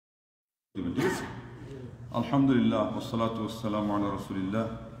ঠিক আছে। আলহামদুলিল্লাহ ওয়াসসালাতু ওয়াসসালামু আলা রাসূলিল্লাহ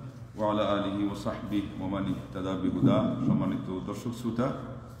ওয়া আলা আলিহি ওয়া সাহবিহি ওয়া মান ইহতাদা বিহুদা। সম্মানিত দর্শক শ্রোতা,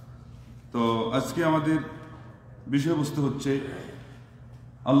 তো আজকে আমাদের বিষয়বস্তু হচ্ছে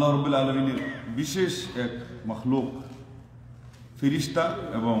আল্লাহ রাব্বুল আলামিনের বিশেষ এক মাখলুক ফেরেশতা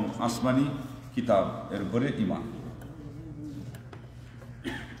এবং আসমানি কিতাব এর উপরে ঈমান।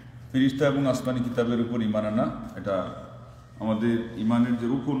 ফেরেশতা এবং আসমানি কিতাবের উপর ঈমান আনা, এটা আমাদের ঈমানের যে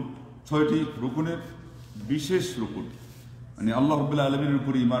রুকুন, ৬টি রুকুনের বিশেষ রুকুন। মানে আল্লাহ রাব্বুল আলামিনের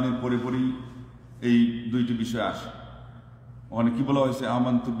উপর ঈমানের পরে পরেই এই দুইটি বিষয় আসে। ওখানে কি বলা হয়েছে?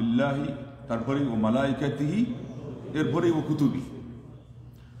 আমানতু বিল্লাহি, তারপরে ও মালাইকাতিহি, এরপরে ও কুতুবি।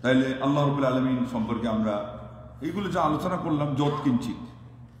 তাইলে আল্লাহ রাব্বুল আলামিন সম্পর্কে আমরা এইগুলো যা আলোচনা করলাম যত কিঞ্চিত,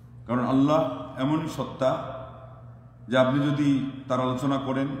 কারণ আল্লাহ এমনই সত্তা যে আপনি যদি তার আলোচনা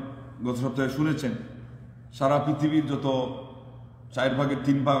করেন, গত সপ্তাহে শুনেছেন, সারা পৃথিবীর যত 4 ভাগের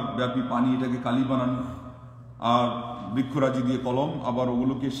 3 ভাগ ব্যাপী পানি, এটাকে কালি বানানো আর বৃক্ষরাজি দিয়ে কলম, আবার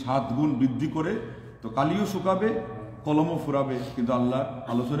ওগুলোকে 7 গুণ বৃদ্ধি করে তো কালিও শুকাবে, কলমও ফুরাবে, কিন্তু আল্লাহ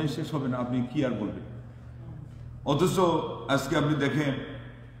আলোচনাই শেষ হবে না। আপনি কি আর বলবেন? অথচ আজকে আপনি দেখেন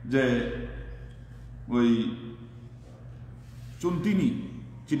যে ওই চন্তিনি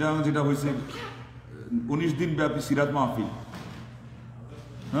চিটাগাং যেটা হয়েছে 19 দিন ব্যাপী সিরাত মাহফিল,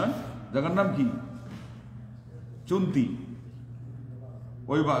 হ্যাঁ, জায়গার নাম কি? চন্তি,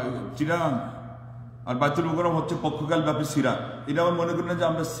 ওই চিটাগাং আর বাইতুল মুকাররম হচ্ছে পক্ষকাল ব্যাপী সিরাত। এটা আমার মনে করি না যে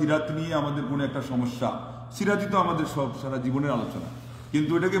আমরা সিরাত নিয়ে আমাদের কোনো একটা সমস্যা। সিরাতই তো আমাদের সব সারা জীবনের আলোচনা,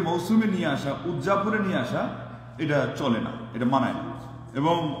 কিন্তু এটাকে মৌসুমে নিয়ে আসা, উদযাপনে নিয়ে আসা, এটা চলে না, এটা মানায় না।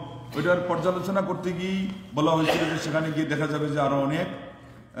 এবং ওইটার পর্যালোচনা করতে গিয়ে বলা হয়েছিল যে সেখানে গিয়ে দেখা যাবে যে আরো অনেক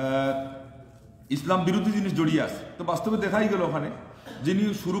ইসলাম বিরোধী জিনিস জড়িয়ে আছে। তো বাস্তবে দেখাই গেল ওখানে যিনি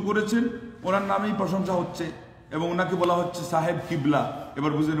শুরু করেছেন ওনার নামেই প্রশংসা হচ্ছে এবং ওনাকে বলা হচ্ছে সাহেব কিবলা।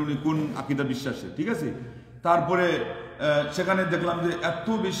 এবার বুঝলেন উনি কোন আকীদা বিশ্বাসে, ঠিক আছে। তারপরে সেখানে দেখলাম যে এত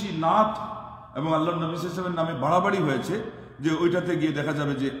বেশি নাত এবং আল্লাহ নবী সাল্লাল্লাহু আলাইহি ওয়াসাল্লামের নামে বাড়াবাড়ি হয়েছে যে ওইটাতে গিয়ে দেখা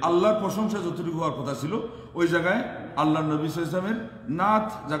যাবে যে আল্লাহর প্রশংসা যতটুকু হওয়ার কথা ছিল ওই জায়গায় আল্লাহ নবী সাল্লাল্লাহু আলাইহি ওয়াসাল্লামের নাত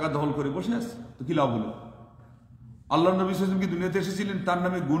জায়গা দখল করে বসে আছে। তো কি লাভ হলো? আল্লাহ নবী সাল্লাল্লাহু আলাইহি ওয়াসাল্লাম কি দুনিয়াতে এসেছিলেন তার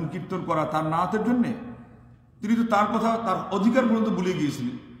নামে গুণ কীর্তন করা, তার নাতের জন্য? তিনি তো তার কথা, তার অধিকার পর্যন্ত ভুলে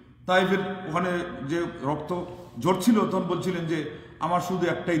গিয়েছিলেন। তাই ফের ওখানে যে রক্ত ঝরছিল তখন বলছিলেন যে আমার শুধু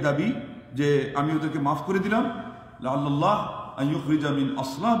একটাই দাবি, যে আমি ওদেরকে মাফ করে দিলাম, আল্লাহ আইয়ুখরিজা মিন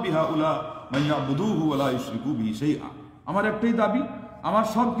আসলাবিহা উলা মান ইয়াবুদুহু ওয়া লা ইউশরিকু বিহি শাইআ। আমার একটাই দাবি, আমার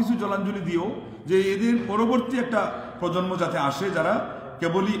সব কিছু জলাঞ্জলি দিও যে এদের পরবর্তী একটা প্রজন্ম যাতে আসে যারা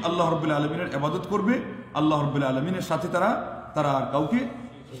কেবলই আল্লাহ রাব্বুল আলামিনের ইবাদত করবে, আল্লাহ রাব্বুল আলামিনের সাথে তারা আর কাউকে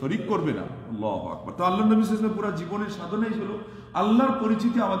শরীক করবে না। আল্লাহু আকবার। তো আল্লাহ নবী সাল্লাল্লাহু আলাইহি ওয়াসাল্লাম পুরো জীবনের সাধনাই ছিল আল্লাহর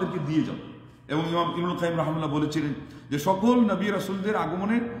পরিচিতি আমাদেরকে দিয়ে যাও। এবং ইমাম ইবনুল কাইয়িম রাহিমাহুল্লাহ বলেছিলেন যে সকল নবী রাসূলদের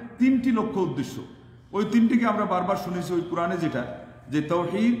আগমনের 3টি লক্ষ্য উদ্দেশ্য। ওই 3টিকে আমরা বারবার শুনেছি ওই কোরআনে, যেটা যে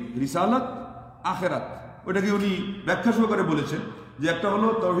তাওহীদ, রিসালাত, আখিরাত। ওইটাকে উনি ব্যাখ্যা সহকারে বলেছেন যে একটা হলো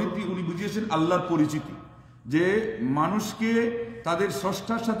তাওহীদ, উনি বুঝিয়েছেন আল্লাহর পরিচিতি, যে মানুষকে তাদের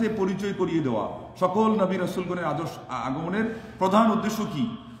স্রষ্টার সাথে পরিচয় করিয়ে দেওয়া। সকল নবী রাসূলগণের আদর্শ আগমনের প্রধান উদ্দেশ্য কি?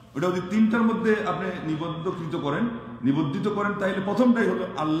 ওটা যদি 3টার মধ্যে আপনি নিবদ্ধিত করেন তাহলে প্রথমটাই হলো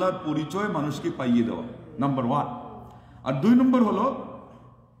আল্লাহর পরিচয় মানুষকে পাইয়ে দেওয়া, নাম্বার 1। আর 2 নম্বর হলো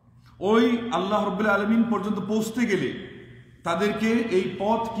ওই আল্লাহ রাব্বুল আলামিন পর্যন্ত পৌঁছতে গেলে তাদেরকে এই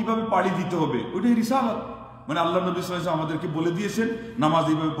পথ কিভাবে পাড়ি দিতে হবে, ওইটাই রিসালাত। মানে আল্লাহ নবী সাল্লাল্লাহু আলাইহি ওয়াসাল্লাম আমাদেরকে বলে দিয়েছেন নামাজ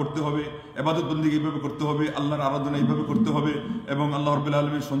এইভাবে পড়তে হবে, ইবাদত বন্দেগী এইভাবে করতে হবে, আল্লাহর আরাধনা এইভাবে করতে হবে, এবং আল্লাহ রাব্বুল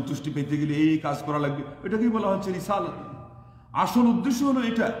আলামিনের সন্তুষ্টি পেতে গেলে এই কাজ করা লাগবে। এটাকেই বলা হচ্ছে রিসালাত। আসল উদ্দেশ্য হলো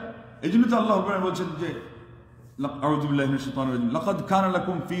এটা। এই জন্য তো আল্লাহ রাব্বুল আলামিন বলছেন যে আউযু বিল্লাহি মিনাশ শাইতানির রাজিম, লাকাদ কানা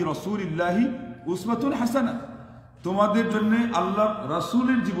লাকুম ফি রাসূলিল্লাহি উসওয়াতুন হাসানাহ। তোমাদের জন্য আল্লাহর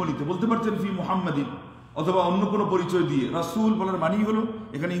রাসূলের জীবনীতে, বলতে পারতেন ফি মুহাম্মাদিন অথবা অন্য কোনো পরিচয় দিয়ে। রাসূল বলার মানেই হলো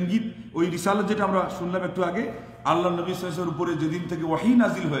এখানে ইঙ্গিত ওই রিসালাত যেটা আমরা শুনলাম একটু আগে, আল্লাহ নবী সাল্লাল্লাহু আলাইহি ওয়াসাল্লামের উপরে যেদিন থেকে ওয়াহী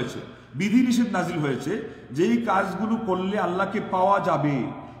নাজিল হয়েছে, বিধিনিষেধ নাজিল হয়েছে, যেই কাজগুলো করলে আল্লাহকে পাওয়া যাবে,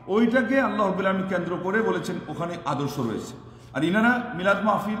 ওইটাকে আল্লাহ রাব্বুল আলামিন কেন্দ্র করে বলেছেন ওখানে আদর্শ রয়েছে। আর ইনারা মিলাদ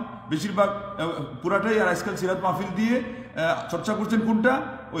মাহফিল বেশিরভাগ পুরাটাই আর আজকাল সিরাত মাহফিল দিয়ে চর্চা করছেন কোনটা?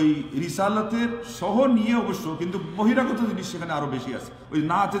 ওই রিসালাতের সহ নিয়ে অবশ্য, কিন্তু বহিরাগত জিনিস সেখানে আরো বেশি আছে। ওই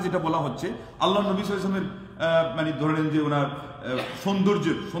নাতে যেটা বলা হচ্ছে আল্লাহ নবী সাল্লাল্লাহু আলাইহি ওয়াসাল্লামের মানে ধরেন যে ওনার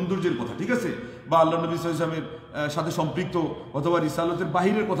সৌন্দর্যের কথা, ঠিক আছে, বা আল্লাহ নবী সাল্লাল্লাহু আলাইহি ওয়াসাল্লামের সাথে সম্পৃক্ত অথবা রিসালাতের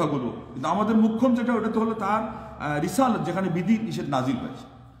বাহিরের কথাগুলো। কিন্তু আমাদের মুখ্যম যেটা, ওটা তো হলো তার রিসালাত, যেখানে বিধি নিষেধ নাজিল হয়েছে।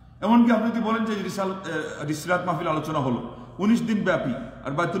 এমনকি আপনি যদি বলেন যে রিসালাত মাহফিল আলোচনা হলো 19 দিন ব্যাপী,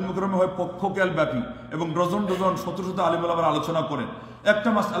 আর বাইতুল মুকাররমে হয় পক্ষকাল ব্যাপী, এবং ডজন ডজন শত শত আলেম ওলামারা আলোচনা করেন, একটা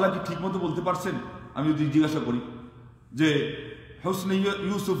মাসআলা কি ঠিক মতো বলতে পারছেন? আমি যদি জিজ্ঞাসা করি যে হুসনে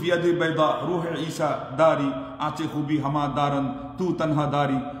ইউসুফ ইয়াদে বাইদা রুহে ঈসা দারি আচে খুবি হামা দারান তু তানহা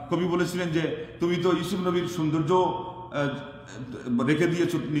দারি। কবি বলেছিলেন যে তুমি তো ইউসুফ নবীর সৌন্দর্য রেখে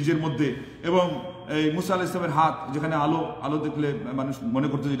দিয়েছ নিজের মধ্যে, এবং এই মুসা আলাইহিস সালামের হাত যেখানে আলো দেখলে মানুষ মনে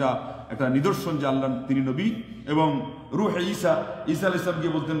করতো যেটা একটা নিদর্শন যে আল্লাহ তিনি নবী, এবং রুহে ঈসা আলাইহিস সালাম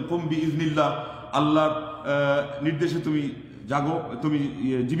গিয়ে বলতেন কুম বি ইজনিল্লাহ, আল্লাহর নির্দেশে তুমি জাগো, তুমি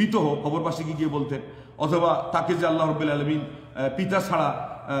জীবিত হো, কবরবাসী গিয়ে বলতেন। অথবা তাকে যে আল্লাহ রাব্বুল আলামিন পিতা ছাড়া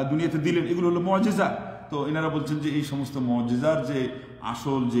দুনিয়াতে দিলেন, এগুলো হলো মুআজিজা। তো এনারা বলছেন যে এই সমস্ত মুআজিজার যে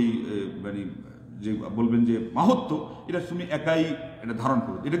আসল যেই মানে যে বলবেন যে মাহাত্ম্য, এটা তুমি একাই এটা ধারণ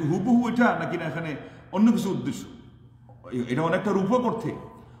করো। এটাকে হুবহু এটা নাকি না এখানে অন্য কিছু উদ্দেশ্য, এটা অনেকটা রূপক অর্থে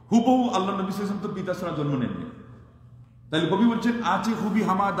হুবহু আল্লাহ নবী সাল্লাল্লাহু আলাইহি ওয়াসাল্লাম তো পিতা ছাড়া জন্ম নেননি। তাহলে কবি বলছেন আছে খুবই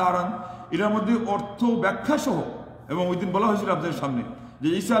হামা দারান, এটার মধ্যে অর্থ ব্যাখ্যা সহ। এবং ওই দিন বলা হয়েছিল আপনাদের সামনে যে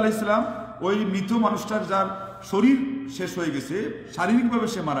ঈসা আলাইহিস সালাম ওই মৃত মানুষটার যার শরীর শেষ হয়ে গেছে, শারীরিকভাবে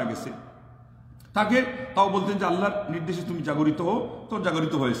সে মারা গেছে, তাকে তাও বলতেন যে আল্লাহর নির্দেশে তুমি জাগরিত হো, তো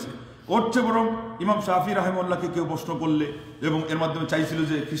জাগরিত হয়েছে। ওর চেয়ে বরং ইমাম শাফি রাহিমাহুল্লাহকে কেউ প্রশ্ন করলে এবং এর মাধ্যমে চাইছিল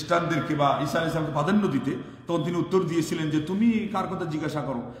যে খ্রিস্টানদেরকে বা ঈসা আলাইহিস সালামকে প্রাধান্য দিতে, তখন তিনি উত্তর দিয়েছিলেন যে তুমি কার কথা জিজ্ঞাসা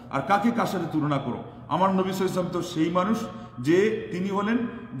করো আর কাকে কার সাথে তুলনা করো? আমার নবী সাল্লাল্লাহু আলাইহি ওয়াসাল্লাম তো সেই মানুষ যে তিনি হলেন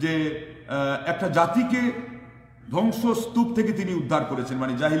যে একটা জাতিকে ধ্বংসস্তূপ থেকে তিনি উদ্ধার করেছেন,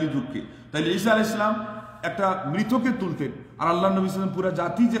 মানে জাহিলি যুগকে। তাইলে ঈসা আলাইহিস সালাম একটা মৃতকে তুলতেন, আর আল্লাহ নবী সাল্লাল্লাহু আলাইহি ওয়াসাল্লাম পুরা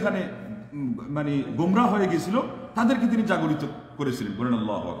জাতি যেখানে মানে গোমরাহ হয়ে গেছিল তাদেরকে তিনি জাগরিত করেছিলেন। বলেন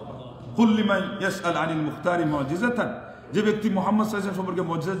আল্লাহু আকবার। কুল লিমান ইয়াসআল আনিল মুখতারি মুআজিজাতান, যে ব্যক্তি মুহাম্মদ সাল্লাল্লাহু আলাইহি ওয়াসাল্লাম সম্পর্কে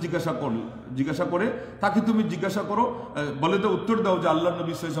মুআজিজা জিজ্ঞাসা করে তাকে তুমি জিজ্ঞাসা করো, বলে দাও, উত্তর দাও যে আল্লাহ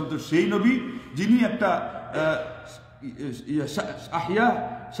নবী সাল্লাল্লাহু আলাইহি ওয়াসাল্লাম তো সেই নবী যিনি একটা আহিয়া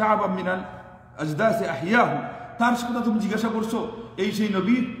শাআবাম মিনাল আজদাসি আহিয়াহু, তার কথা তুমি জিজ্ঞাসা করছো। এই সেই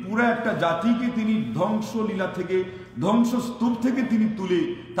নবী পুরা একটা জাতিকে তিনি ধ্বংসলীলা থেকে, ধ্বংসস্তূপ থেকে তিনি তুলে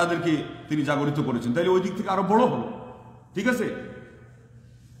তাদেরকে তিনি জাগরিত করেছেন। তাইলে ওই দিক থেকে আরো বড় হলো। ঠিক আছে,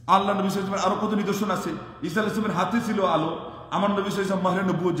 আল্লাহ নবী সাল্লাল্লাহু আলাইহি ওয়াসাল্লামের আরো কত নিদর্শন আছে। ঈসা আলাইহিস সালামের হাতে ছিল আলো, আমার নবী সাল্লাল্লাহু আলাইহি ওয়াসাল্লাম মাহরে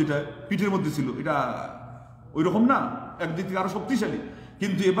নবুয়ত যেটা পিঠের মধ্যে ছিল, এটা ওই রকম না, একদিক থেকে আরো শক্তিশালী।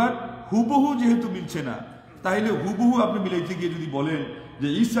 কিন্তু এবার হুবহু যেহেতু মিলছে না, তাহলে হুবহু আপনি মিলাইতে গিয়ে যদি বলেন যে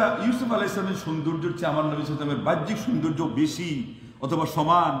ইউসুফ আলাইহিস সালামের সৌন্দর্যের চেয়ে আমার নবী সাল্লাল্লাহু আলাইহি ওয়াসাল্লামের বাহ্যিক সৌন্দর্য বেশি অথবা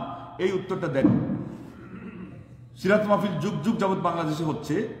সমান, এই উত্তরটা দেন। সিরাত মাহফিল যুগ যুগ যাবৎ বাংলাদেশে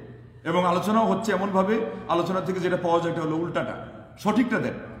হচ্ছে এবং আলোচনাও হচ্ছে, এমনভাবে আলোচনা থেকে যেটা পাওয়া যায় এটা হলো উল্টাটা। সঠিকটা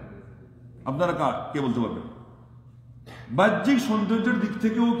দেন, আপনারা কে বলতে পারবেন? বাহ্যিক সৌন্দর্যের দিক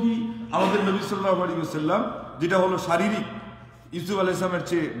থেকেও কি আমাদের নবী সাল্লাল্লাহু আলাইহি ওয়াসাল্লাম যেটা হলো শারীরিক ইউসুফ আলাইহিস সালামের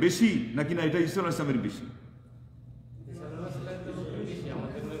চেয়ে বেশি, নাকি না এটা ইউসুফ আলাইহিস সালামের বেশি?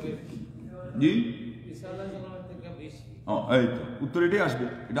 জি, এই তো উত্তর এটাই আসবে,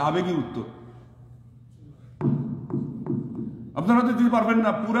 এটা আবেগী উত্তর। আপনারা তো দিতে পারবেন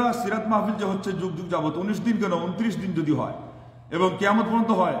না। পুরা সিরাত মাহফিল যে হচ্ছে যুগ যুগ যাবত, 19 দিন কেন 29 দিন যদি হয় এবং কিয়ামত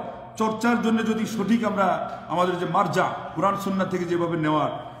পর্যন্ত হয়, চর্চার জন্য যদি সঠিক আমরা আমাদের যে মারজা কুরআন সুন্নাহ থেকে যেভাবে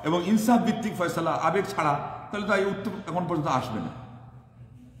নেওয়ার এবং ইনসাফ ভিত্তিক ফয়সালা, আবেগ ছাড়া, তাহলে তো এই উত্তর এখন পর্যন্ত আসবে না।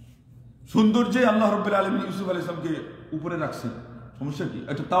 সৌন্দর্যে আল্লাহ রাব্বুল আলামিন ইউসুফ আলাইহিস সালামকে উপরে রাখছেন, সমস্যা কি?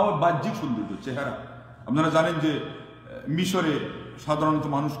 এটা তাও বাহ্যিক সৌন্দর্য, চেহারা। আপনারা জানেন যে মিশরে সাধারণত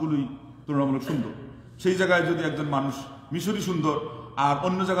মানুষগুলোই তুলনামূলক সুন্দর। সেই জায়গায় যদি একজন মানুষ মিশরি সুন্দর আর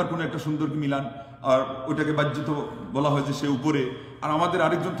অন্য জায়গার কোনো একটা সুন্দরকে মিলান, আর ওইটাকে বাহ্যিত বলা হয় যে সে উপরে, আর আমাদের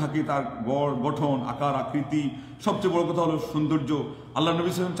আরেকজন থাকে তার গড় গঠন, আকার আকৃতি, সবচেয়ে বড় কথা হলো সৌন্দর্য। আল্লাহ নবী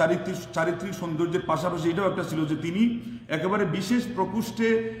সাল্লাল্লাহু আলাইহি ওয়াসাল্লাম চারিত্রিক সৌন্দর্যের পাশাপাশি এটাও একটা ছিল যে তিনি একেবারে বিশেষ প্রকোষ্ঠে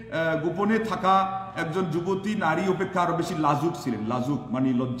গোপনে থাকা একজন যুবতী নারী অপেক্ষা আরো বেশি লাজুক ছিলেন। লাজুক মানে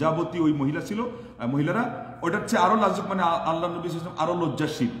লজ্জাবতী ওই মহিলা ছিল, মহিলারা ওটার চেয়ে আরো লাজুক, মানে আল্লাহ নবী সাল্লাল্লাহু আলাইহি ওয়াসাল্লাম আরো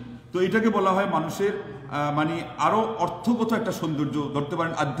লজ্জাশীল। তো এটাকে বলা হয় মানুষের মানে আরো অর্থগত একটা সৌন্দর্য, ধরতে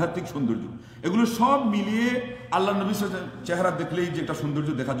পারেন আধ্যাত্মিক সৌন্দর্য। এগুলো সব মিলিয়ে আল্লাহ নবী সাল্লাল্লাহু আলাইহি ওয়াসাল্লাম চেহারা দেখলেই যে একটা সৌন্দর্য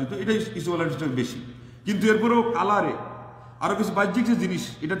দেখা যেত, এটাই ইউসুফ আলাইহিস সালামের বেশি। কিন্তু এরপরেও কালারে আরো কিছু বাহ্যিক যে জিনিস,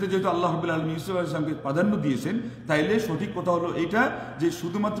 এটাতে যেহেতু আল্লাহ রাব্বুল আলামিন ইউসুফ আলাইহিস সালামকে প্রাধান্য দিয়েছেন, তাইলে সঠিক কথা হলো এইটা যে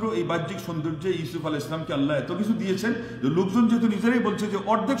শুধুমাত্র এই বাহ্যিক সৌন্দর্যে ইউসুফ আলাইহিস সালামকে আল্লাহ এত কিছু দিয়েছেন যে লোকজন যেহেতু নিজেরাই বলছে যে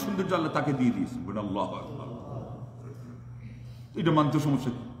অর্ধেক সৌন্দর্য আল্লাহ তাকে দিয়ে দিয়েছেন। আল্লাহু আকবার। এটা মানতে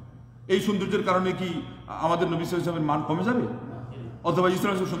সমস্যা কি? এই সৌন্দর্যের কারণে কি আমাদের নবী সাল্লাল্লাহু আলাইহি ওয়াসাল্লামের মান কমে যাবে অথবা ইউসুফ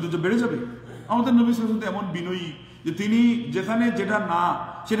আলাইহিস সালামের সৌন্দর্য বেড়ে যাবে? আমাদের নবী সাল্লাল্লাহু আলাইহি ওয়াসাল্লাম এমন বিনয়ী যে তিনি যেখানে যেটা না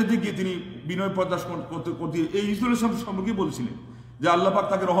সেটাতে গিয়ে তিনি বিনয় প্রদর্শন করতে এই ইউসুফ আলাইহিস সালাম সম্পর্কে বলছিলেন যে আল্লাহ পাক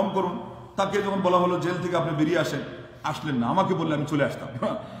তাকে রহম করুন। তাকে যখন বলা হলো জেল থেকে আপনি বেরিয়ে আসলেন না, আমাকে বললে আমি চলে আসতাম।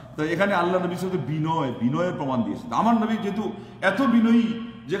 তো এখানে আল্লাহ নবী সাল্লাল্লাহু আলাইহি ওয়াসাল্লাম বিনয়ের প্রমাণ দিয়েছেন। আমার নবী যেহেতু এত বিনয়ী,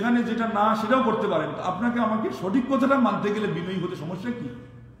 যেখানে যেটা না সেটাও করতে পারেন, আপনাকে আমাকে সঠিক কথাটা মানতে গেলে বিনয়ী হতে সমস্যা কি?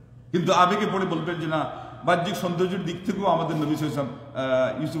 কিন্তু আবেগে পড়ে বলবেন যে না বাহ্যিক সৌন্দর্যের দিক থেকেও আমাদের নবী সাল্লাল্লাহু আলাইহি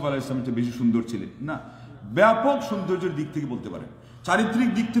ওয়াসাল্লাম ইউসুফ আলাইহিস সালামের চেয়ে বেশি সুন্দর ছিলেন না, ব্যাপক সৌন্দর্যের দিক থেকে বলতে পারেন। চারিত্রিক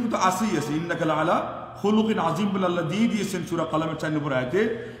দিক থেকে তো আসেই আছে, ইন্নাকা লাআলা খুলুকিন আযীম বলে আল্লাহ দিয়ে দিয়েছেন সূরা কালামের 4 নম্বর আয়াতে।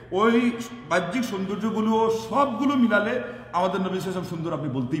 ওই বাহ্যিক সৌন্দর্যগুলো সবগুলো মিলালে আমাদের নবী সাল্লাল্লাহু আলাইহি ওয়াসাল্লাম সুন্দর আপনি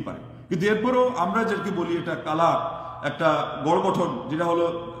বলতেই পারেন। কিন্তু এরপরও আমরা যাকে বলি এটা কালার, একটা গড় গঠন, যেটা হলো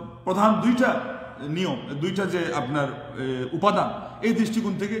প্রধান দুইটা নিয়ম, দুইটা যে আপনার উপাদান, এই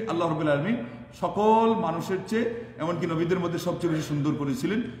দৃষ্টিকোণ থেকে আল্লাহ রাব্বুল আলামিন সকল মানুষের চেয়ে এমনকি নবীদের মধ্যে সবচেয়ে বেশি সুন্দর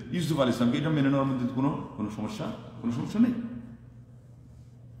করেছিলেন ইউসুফ আলাইহিস সালামকে। এটা মেনে নেওয়ার মধ্যে কোনো সমস্যা নেই।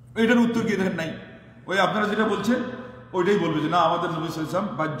 এটার উত্তর কি দেখেন নাই? ওই আপনারা যেটা বলছেন ওইটাই বলবে যে না আমাদের নবী সাল্লাল্লাহু আলাইহি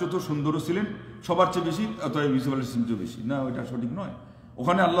ওয়াসাল্লাম বাহ্যত সুন্দরও ছিলেন সবার চেয়ে বেশি, অতএব ইউসুফ আলাইহিস সালামের চেয়ে বেশি। না, ওইটা সঠিক নয়।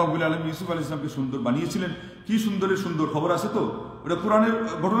 ওখানে আল্লাহ রাব্বুল আলামিন ইউসুফ আলাইহিস সালামকে সুন্দর বানিয়েছিলেন। কি সুন্দরের সুন্দর খবর আছে তো, ওটা কোরআনের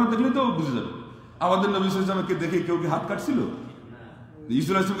ঘটনা দেখলে তো বুঝে যাবে। আমাদের নবী সাল্লাল্লাহু আলাইহি ওয়াসাল্লামকে দেখে কেউ কি হাত কাটছিল?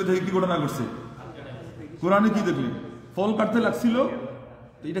 ইউসুফ আলাইহিস সালামকে দেখে কি ঘটনা ঘটছে? কোরআনে কি দেখলেন? ফল কাটতে লাগছিল।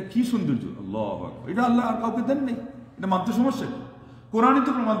 এটা কি সৌন্দর্য! আল্লাহু আকবার! এটা আল্লাহ আর কাউকে দেন নাই, এটা মানতে সমস্যা। কোরআনই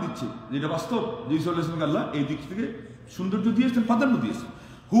তো প্রমাণ দিচ্ছে যে এটা বাস্তব, যে ইউসুফ আলাইহিস সালামকে আল্লাহ এই দিক থেকে সৌন্দর্য দিয়েছেন, প্রাধান্য দিয়েছেন।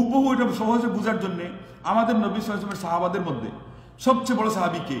 হুবহু এটা সহজে বোঝার জন্য আমাদের নবী সাল্লাল্লাহু আলাইহি ওয়াসাল্লামের সাহাবাদের মধ্যে সবচেয়ে বড়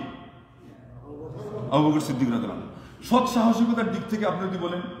সাহাবী কে? আবু বকর সিদ্দিক রাদিয়াল্লাহু আনহু। সৎ সাহসিকতার দিক থেকে আপনি যদি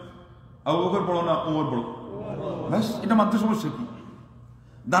বলেন আবু বকর বড় না ওমর বড়, ব্যাস, এটা মানতে সমস্যা কি?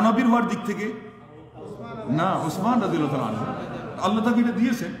 দানবীর হওয়ার দিক থেকে না, ওসমান রাদিয়াল্লাহু আনহু। আল্লাহ তাকে এটা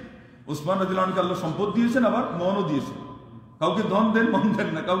দিয়েছেন। ওসমান রাদিয়াল্লাহু আনহুকে আল্লাহ সম্পদ দিয়েছেন, আবার মনও দিয়েছেন। কাউকে ধন দেন, মন দেন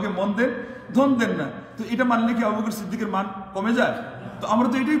না, কাউকে মন দেন, ধন দেন না। তো এটা মানলে কি আবু বকর সিদ্দিকের মান কমে যায়? তো আমরা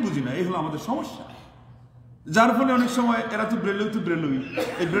তো এটাই বুঝি না, এই হলো আমাদের সমস্যা। যার ফলে অনেক সময় এরা তো ব্রেলবি,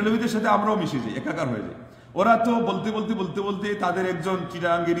 এই ব্রেলবিদের সাথে আমরাও মিশে যাই, একাকার হয়ে যাই। ওরা তো বলতে তাদের একজন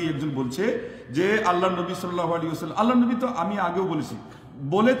চিরাঙ্গেরই একজন বলছে যে আল্লাহ নবী সাল্লাল্লাহু আলাইহি ওয়াসাল্লাম, আল্লাহ নবী তো আমি আগেও বলেছি,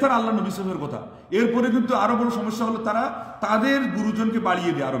 বলে তার আল্লাহ নবী সাল্লাল্লাহু কথা। এরপরে কিন্তু আরো বড় সমস্যা হলো তারা তাদের গুরুজনকে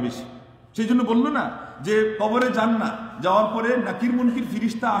বাড়িয়ে দেয় আরো বেশি। সেই জন্য বললো না যে কবরে যান না, যাওয়ার পরে নাকির মুনকির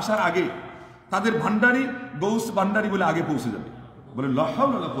ফিরিস্তা আসার আগে তাদের ভান্ডারি গৌস ভান্ডারি বলে আগে পৌঁছে যাবে। বলে লা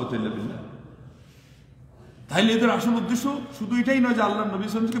হাওলা ওয়ালা কুওয়াতা ইল্লা বিল্লাহ। তাইলে এদের আসল উদ্দেশ্য শুধু এটাই নয় যে আল্লাহ নবী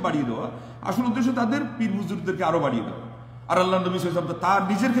সাল্লাল্লাহু বাড়িয়ে দেওয়া, আসল উদ্দেশ্য তাদের পীর হুজুরদেরকে আরো বাড়িয়ে দেওয়া। আর আল্লাহ নবী সাল্লাল্লাহু আলাইহি ওয়াসাল্লাম তার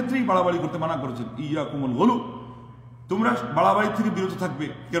নিজের ক্ষেত্রেই বাড়াবাড়ি করতে মানা করেছেন, ইয়াকুমুল গুলু, তোমরা বাড়াবাড়ি থেকে বিরত থাকবে,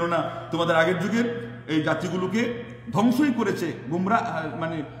 কেননা তোমাদের আগের যুগের এই জাতিগুলোকে ধ্বংসই করেছে, গুমরা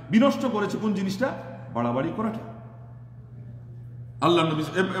মানে বিনষ্ট করেছে কোন জিনিসটা? বাড়াবাড়ি করাটা। আল্লাহ নবী,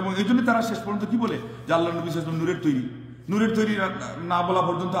 এবং এই জন্য তারা শেষ পর্যন্ত কি বলে যে আল্লাহ নবী সাল্লাল্লাহু আলাইহি ওয়াসাল্লাম নূরের তৈরি না বলা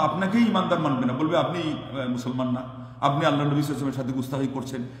পর্যন্ত আপনাকেই ইমানদার মানবে না, বলবে আপনি মুসলমান না, আপনি আল্লাহ নবী সাল্লাল্লাহু আলাইহি ওয়াসাল্লামের সাথে গুস্তাখি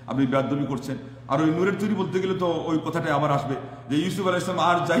করছেন, আপনি বেয়াদবি করছেন। আর ওই নূরের তৈরি বলতে গেলে তো ওই কথাটাই আবার আসবে যে ইউসুফ আলাইহিস সালাম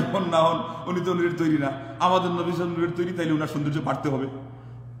আর যাই হন না হন উনি তো নূরের তৈরি না, আমাদের নবী সাল্লাল্লাহু আলাইহি ওয়াসাল্লাম নূরের তৈরি, তাইলে ওনার সৌন্দর্য বাড়তে হবে।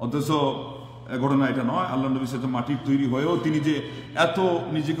 অথচ ঘটনা এটা নয়। আল্লাহ নবী সাল্লাল্লাহু আলাইহি ওয়াসাল্লাম মাটির তৈরি হয়েও তিনি যে এত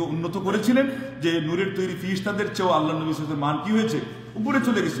নিজেকে উন্নত করেছিলেন যে নূরের তৈরি ফিরিস্তাদের চেয়েও আল্লাহ নবী সাল্লাল্লাহু আলাইহি ওয়াসাল্লামের মান কি হয়েছে? উপরে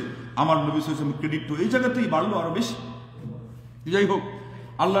চলে গেছে। আমার নবী সাল্লাল্লাহু আলাইহি ওয়াসাল্লামের ক্রেডিট তো এই জায়গাতেই বাড়লো আরো বেশি। যাই হোক,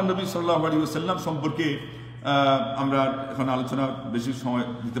 আল্লাহ নবী সাল্লাল্লাহু আলাইহি ওয়াসাল্লাম সম্পর্কে আমরা এখন আলোচনা বেশি সময়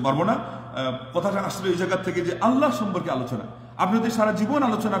দিতে পারবো না। কথাটা আসলে এই জায়গা থেকে যে আল্লাহ সম্পর্কে আলোচনা আপনি যদি সারা জীবন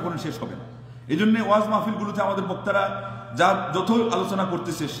আলোচনা করেন শেষ হবে না। এই জন্য ওয়াজ মাহফিলগুলোতে আমাদের বক্তারা যা যত আলোচনা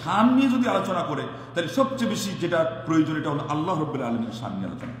করতেছে শান নিয়ে যদি আলোচনা করে, তাহলে সবচেয়ে বেশি যেটা প্রয়োজন এটা হলো আল্লাহ রাব্বুল আলামিনের শান নিয়ে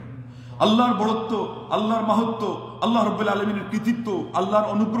আলোচনা করে। আল্লাহর বড়ত্ব, আল্লাহর মাহাত্ম্য, আল্লাহ রাব্বুল আলামিনের কৃতিত্ব, আল্লাহর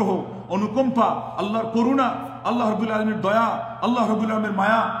অনুগ্রহ, অনুকম্পা, আল্লাহর করুণা, আল্লাহ রাব্বুল আলামিনের দয়া, আল্লাহ রাব্বুল আলামিনের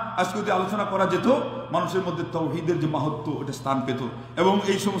মায়া আজকে যদি আলোচনা করা যেত, মানুষের মধ্যে তাওহীদের যে মাহাত্ম্য ওটা স্থান পেত। এবং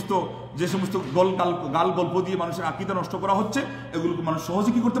এই সমস্ত যে সমস্ত গাল গল্প দিয়ে মানুষের আকীদা নষ্ট করা হচ্ছে, এগুলোকে মানুষ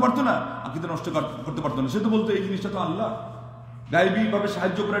সহজে কি করতে পারতো না? আকীদা নষ্ট করতে পারতো না। সে তো বলতো এই জিনিসটা তো আল্লাহ, গায়বী ভাবে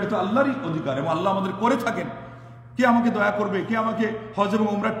সাহায্য করা এটা তো আল্লাহরই অধিকার, এবং আল্লাহ আমাদের করে থাকেন। কে আমাকে দয়া করবে, কে আমাকে হজ এবং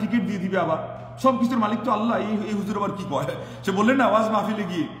উমরার টিকিট দিয়ে দিবে, আবার সবকিছুর মালিক তো আল্লাহ। এই হুজুর আবার কি কয়? সে বললেন না ওয়াজ মাহফিলে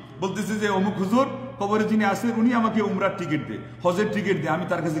গিয়ে বলতেছে যে অমুক হুজুর কবরে যিনি আসেন উনি আমাকে উমরার টিকিট দেয়, হজের টিকিট দেয়, আমি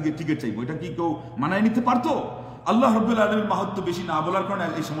তার কাছে গিয়ে টিকিট চাইবো। এটা কি কেউ মানায় নিতে পারতো? আল্লাহ রাব্বুল আলামিনের মাহাত্ম্য বেশি না বলার কারণে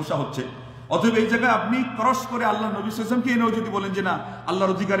এই সমস্যা হচ্ছে। অতএব এই জায়গায় আপনি ক্রস করে আল্লাহ নবী সাল্লাল্লাহু আলাইহি ওয়াসাল্লামকে এনেও যদি বলেন যে না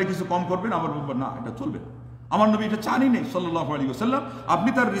আল্লাহর অধিকারে কিছু কম করবেন, আবার বলবেন না এটা চলবে না, আমার নবী এটা চানই নেই সাল্লাল্লাহু আলাইহি ওয়াসাল্লাম। আপনি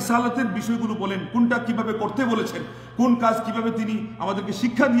তার রিসালাতের বিষয়গুলো বলেন, কোনটা কিভাবে করতে বলেছেন, কোন কাজ কিভাবে তিনি আমাদেরকে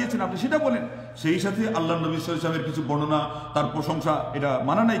শিক্ষা দিয়েছেন, আপনি সেটা বলেন। সেই সাথে আল্লাহ নবী সাল্লাল্লাহু আলাইহি ওয়াসাল্লামের কিছু বর্ণনা, তার প্রশংসা এটা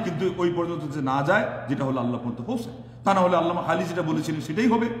মানা নাই, কিন্তু ওই পর্যন্ত যে না যায় যেটা হলো আল্লাহ পর্যন্ত পৌঁছায়। তা না হলে আল্লামা খালি যেটা বলেছিলেন সেটাই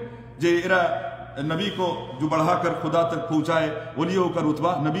হবে যে এরা নবী কো जो बढ़ाकर खुदा तक पहुंचाए वलियों का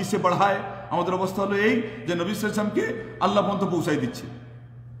रुतबा नबी से बढ़ाए। আমাদের অবস্থা হলো এই যে নবী সাল্লাল্লাহু আলাইহি ওয়াসাল্লামকে আল্লাহ পর্যন্ত পৌঁছাই দিচ্ছে,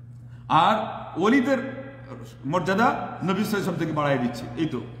 আর ওলিদের মর্যাদা নবী সাল্লাল্লাহু আলাইহি ওয়াসাল্লাম থেকে বাড়াই দিচ্ছে। এই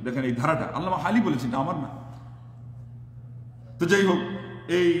তো দেখেন এই ধারাটা আল্লামা হালি বলেছেন, আমার না। তো যাই হোক,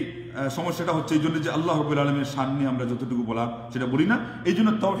 এই সমস্যাটা হচ্ছে এই জন্য যে আল্লাহ রাব্বুল আলামিনের শান নিয়ে আমরা যতটুকু বলার সেটা বলি না, এই জন্য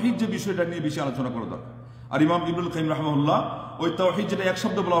তাওহীদ যে বিষয়টা নিয়ে বেশি আলোচনা করা দরকার। আর ইমাম ইবনুল কাইয়িম রাহিমাহুল্লাহ ওই তাওহীদ যেটা এক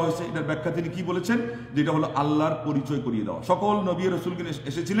শব্দ বলা হয়েছে এটার ব্যাখ্যা তিনি কি বলেছেন, যেটা হলো আল্লাহর পরিচয় করিয়ে দেওয়া। সকল নবী রাসূলগণ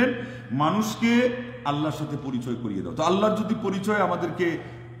এসেছিলেন মানুষকে আল্লাহর সাথে পরিচয় করিয়ে দেওয়া। তো আল্লাহর যদি পরিচয় আমাদেরকে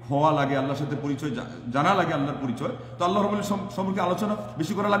হওয়া লাগে, আল্লাহর সাথে পরিচয় জানা লাগে, আল্লাহর পরিচয়, তো আল্লাহ রাব্বুল সম্পর্কে আলোচনা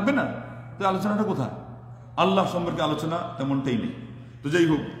বেশি করা লাগবে না? তো আলোচনাটা কোথায়? আল্লাহ সম্পর্কে আলোচনা তেমনটাই নেই। তো যাই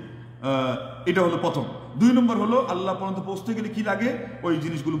হোক, এটা হলো প্রথম। 2 নম্বর হলো আল্লাহ পর্যন্ত পৌঁছতে গেলে কি লাগে ওই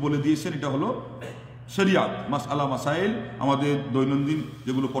জিনিসগুলো বলে দিয়েছেন। এটা হলো শরিয়াত, মাসআলা মাসাইল, আমাদের দৈনন্দিন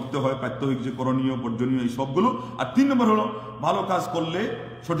যেগুলো করতে হয়, প্রাত্যহিক যে করণীয় বর্জনীয় এই সবগুলো। আর 3 নম্বর হলো ভালো কাজ করলে,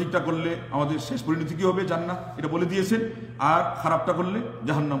 সঠিকটা করলে আমাদের শেষ পরিণতি কি হবে, জান্নাত, এটা বলে দিয়েছেন। আর খারাপটা করলে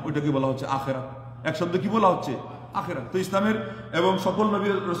জাহান্নাম, ওইটাকে বলা হচ্ছে আখিরাত। এক শব্দে কি বলা হচ্ছে? আখিরাত। তো ইসলামের এবং সকল নবী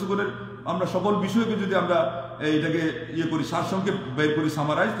রাসূলের আমরা সকল বিষয়কে যদি আমরা এটাকে করি, সারসংক্ষেপ বের করি,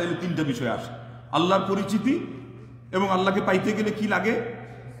 সামারাইজ, তাহলে 3টা বিষয় আসে। আল্লাহর পরিচিতি এবং আল্লাহকে পাইতে গেলে কি লাগে,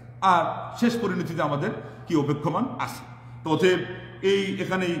 আর শেষ পরিণতিতে আমাদের কি অপেক্ষমান আছে। তো অতএব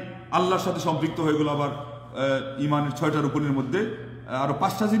এখানেই আল্লাহর সাথে সম্পৃক্ত হয়ে গেল। আবার ইমানের 6টা রুকনের মধ্যে আরো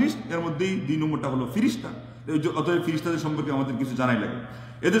 5টা জিনিস, এর মধ্যেই 2 নম্বরটা হলো ফিরিস্তা। অতএব ফিরিস্তাদের সম্পর্কে আমাদের কিছু জানাই লাগে।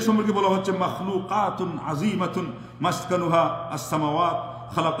 এদের সম্পর্কে বলা হচ্ছে মাখলুকাতুন আযীমাতুন মাসকানুহা আস-সামাওয়াত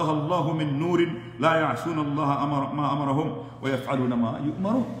খালাকাহা আল্লাহু মিন নূরিন লা ইয়াসুনাল্লাহা মা আমারহুম ওয়া ইয়াফআলুনা মা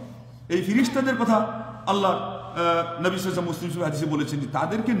ইউমারুন। এই ফিরিস্তাদের কথা আল্লাহ নবী সাল্লাল্লাহু আলাইহি ওয়াসাল্লাম মুসলিম শরীফে হাদিসে বলেছেন যে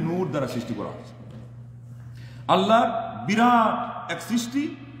তাদেরকে নূর দ্বারা সৃষ্টি করা হয়েছে। আল্লাহর বিরাট এক সৃষ্টি,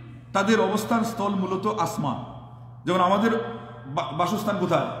 তাদের অবস্থান স্থল মূলত আসমান। যেমন আমাদের বাসস্থান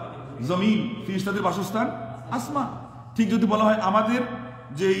কোথায়? জমিন। ফিরিস্তাদের বাসস্থান আসমান। ঠিক যদি বলা হয় আমাদের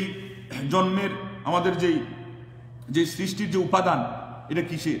যেই জন্মের, আমাদের যে সৃষ্টির যে উপাদান, এটা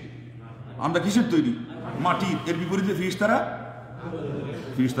কিসের? আমরা কিসের তৈরি? মাটির। এর বিপরীতে ফিরিস্তারা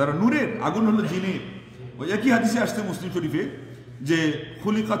নূরের। আগুন হলো জিনের। ওই একই হাদিসে আসছে মুসলিম শরীফে যে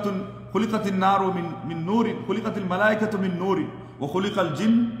খুলিকাতিন নারু মিন নূরিন, খুলিকাতিল মালায়েকাতু মিন নূরিন ওয়া খুলিকাল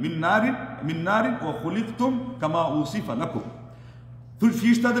জিন মিন নারিন ওয়া খুলিকতুম কামা উসিফা লাকুম।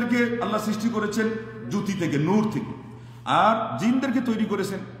 ফিরিস্তাদেরকে আল্লাহ সৃষ্টি করেছেন জ্যোতি থেকে, নূর থেকে। আর জিনদেরকে তৈরি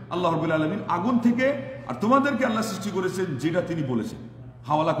করেছেন আল্লাহ রাব্বুল আলামিন আগুন থেকে। আর তোমাদেরকে আল্লাহ সৃষ্টি করেছেন যেটা তিনি বলেছেন,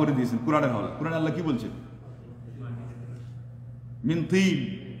 হাওয়ালা করে দিয়েছেন। কোরআনের হাওয়ালা। কোরআনে আল্লাহ কি বলছেন?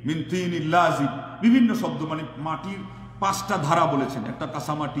 মিন তিনিল লাযিব, বিভিন্ন শব্দ, মানে মাটির 5টা ধারা বলেছেন। একটা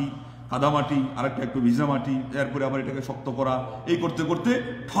কাঁচা মাটি, কাদা মাটি, আরেকটা একটু ভিজা মাটি, এরপরে আবার এটাকে শক্ত করা, এই করতে করতে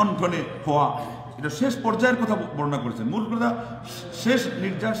ঠনঠনে হওয়া। এটা শেষ পর্যায়ের কথা বর্ণনা করেছেন। মূল কথা, শেষ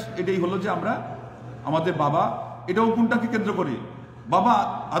নির্যাস এটাই হলো যে আমরা আমাদের বাবা, এটাও কোনটাকে কেন্দ্র করে? বাবা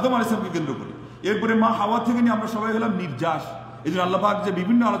আদম আলাইহিস সালামকে কেন্দ্র করে। এরপরে মা হাওয়া থেকে নিয়ে আমরা সবাই হলাম নির্যাস। এই জন্য আল্লাহ পাক যে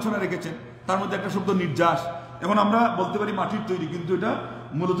বিভিন্ন আলোচনা রেখেছেন তার মধ্যে একটা শব্দ নির্যাস। এখন আমরা বলতে পারি মাটির তৈরি, কিন্তু এটা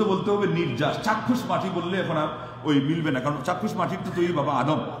মূলত বলতে হবে নির্যাস। চাক্ষুষ মাটি বললে এখন আর ওই মিলবে না, কারণ চাক্ষুষ মাটির তো তৈরি বাবা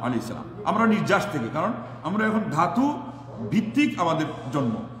আদম আলাইহিস সালাম। আমরা নির্যাস থেকে, কারণ আমরা এখন ধাতু ভিত্তিক আমাদের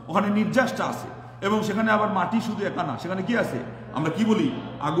জন্ম, ওখানে নির্যাসটা আছে। এবং সেখানে আবার মাটি শুধু একা না, সেখানে কি আছে? আমরা কি বলি?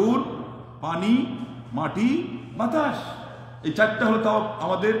 আগুন, পানি, মাটি, বাতাস। এই 4টা হলো তাও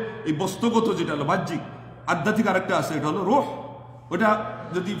আমাদের এই বস্তুগত, যেটা হলো বাহ্যিক। আধ্যাত্মিক আরেকটা আছে, এটা হলো রূহ। ওটা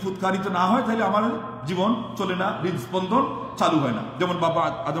যদি ফুৎকারিত না হয় তাহলে আমার জীবন চলে না, হৃদস্পন্দন চালু হয় না। যেমন বাবা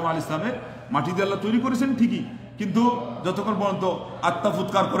আদম আলাইহিস সালামের মাটি দিয়ে আল্লাহ তৈরি করেছেন ঠিকই, কিন্তু যতক্ষণ পর্যন্ত আত্মা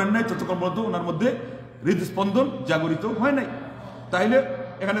ফুৎকার করেন নাই ততক্ষণ পর্যন্ত ওনার মধ্যে হৃদস্পন্দন জাগরিত হয় নাই। তাইলে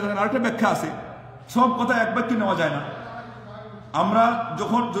এখানে দেখেন আরেকটা ব্যাখ্যা আছে। সব কথা এক বাক্যে নেওয়া যায় না। আমরা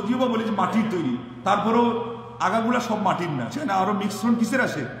যখন যদিও বা বলি যে মাটির তৈরি, তারপরেও আগাগুলা সব মাটির না, সেখানে আরো মিশ্রণ কিসের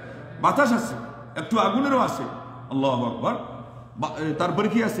আসে? বাতাস আছে, একটু আগুনেরও আছে। আল্লাহু আকবার। তারপরে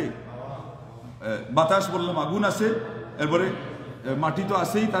কি আছে? বাতাস বললাম, আগুন আছে, এরপরে মাটি তো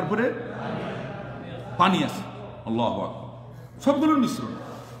আছেই, তারপরে পানি আছে। আল্লাহু আকবার। সবগুলোর মিশ্রণ।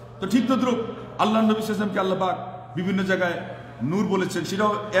 তো ঠিক তদ্রুপ আল্লাহ নবী সাল্লাল্লাহু আলাইহি ওয়াসাল্লামকে আল্লাহ পাক বিভিন্ন জায়গায় নূর বলেছেন।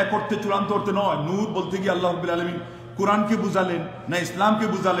 সেটাও এক অর্থে, চূড়ান্ত অর্থে নয়। নূর বলতে গিয়ে আল্লাহ রাব্বুল আলামিন কোরআনকে বুঝালেন না, ইসলামকে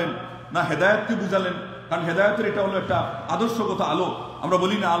বুঝালেন না, হেদায়েতকে বুঝালেন। কারণ হেদায়েতের এটা হলো একটা আদর্শগত আলো। আমরা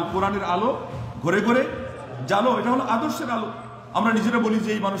বলি না আল কোরআনের আলো ঘরে ঘরে জালো, এটা হলো আদর্শের আলো। আমরা নিজেরা বলি যে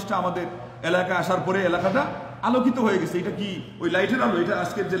এই মানুষটা আমাদের এলাকায় আসার পরে এলাকাটা আলোকিত হয়ে গেছে। এটা কি ওই লাইটের আলো? এটা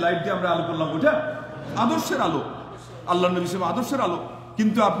আজকের যে লাইট দিয়ে আমরা আলো করলাম, ওটা আদর্শের আলো, আল্লাহ নবী সাল্লাল্লাহু আলাইহি ওয়াসাল্লাম আদর্শের আলো।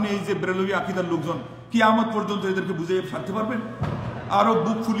 কিন্তু আপনি এই যে বেরেলভী আকীদার লোকজন কিয়ামত পর্যন্ত এদেরকে বুঝিয়ে ছাড়তে পারবেন? আরো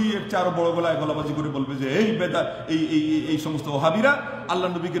বুক ফুলিয়ে আরো বড় গলায় গলাবাজি করে বলবে যে এই বেটা, এই সমস্ত ওহাবিরা আল্লাহ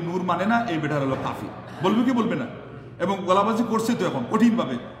নবীকে নূর মানে না, এই বেটার হলো কাফির। বলবে কি বলবে না? এবং গলাবাজি করছে তো এখন কঠিন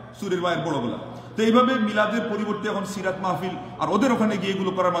ভাবে। সুরের মায়ের বড়গুলা। তো এইভাবে মিলাদের পরিবর্তে এখন সিরাত মাহফিল আর ওদের ওখানে গিয়ে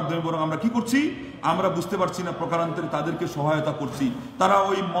এগুলো করার মাধ্যমে বরং আমরা কি করছি, আমরা বুঝতে পারছি না, প্রকারান্তরে তাদেরকে সহায়তা করছি। তারা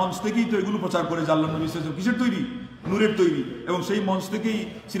ওই মঞ্চ থেকেই তো এগুলো প্রচার করে যে আল্লাহর নবী কিসের তৈরি, নূরের তৈরি, এবং সেই মঞ্চ থেকেই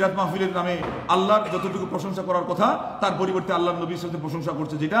সিরাত মাহফিলের নামে আল্লাহর যতটুকু প্রশংসা করার কথা তার পরিবর্তে আল্লাহর নবীর সাথে প্রশংসা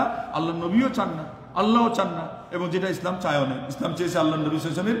করছে, যেটা আল্লাহর নবীও চান না, আল্লাহও চান না, এবং যেটা ইসলাম চায়ও না। ইসলাম চেয়েছে আল্লাহর নবী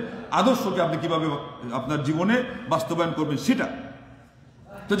সাল্লাল্লাহু আলাইহি ওয়াসাল্লামের আদর্শকে আপনি কিভাবে আপনার জীবনে বাস্তবায়ন করবেন সেটা।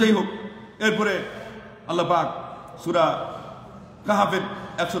 তো যাই হোক, এরপরে আল্লাহ পাক সূরা কাহাফের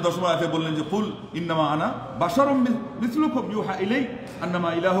 110 নম্বর আয়াতে বললেন যে কুল ইন্নামা আনা বাশারুম মিসলুকুম ইউহা ইলাই আন্নামা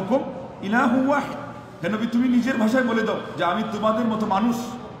ইলাহুকুম ইলাহুন ওয়াহিদ। হে নবী, তুমি নিজের ভাষায় বলে দাও যে আমি তোমাদের মতো মানুষ।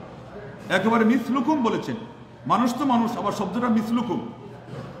 একেবারে মিসলুকুম বলেছেন, মানুষ তো মানুষ, আবার শব্দটা মিসলুকুম,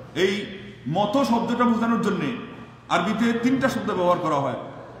 এই মতো শব্দটা বোঝানোর জন্য আরবিতে 3টা শব্দ ব্যবহার করা হয়।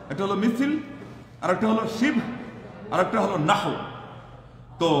 একটা হলো মিসিল, আর একটা হলো শিব, আর একটা হলো নাহ।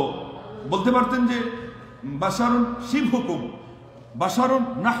 তো বলতে পারতেন যে বাশারুন শিব হুকুম, বাশারুন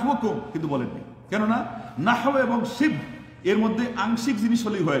নাহওয়াকুম, কিন্তু বলেননি। কেননা নাহ এবং শিব এর মধ্যে আংশিক জিনিস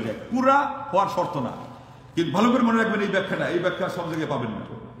হলেই হয়ে যায়, পুরা হওয়ার শর্ত না। কিন্তু ভালো করে মনে রাখবেন এই ব্যাখ্যাটা, এই ব্যাখ্যা সব জায়গায় পাবেন না।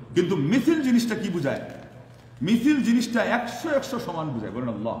 কিন্তু মিছিল জিনিসটা কি বুঝায়? মিছিল জিনিসটা 100 সমান বুঝায়, বলেন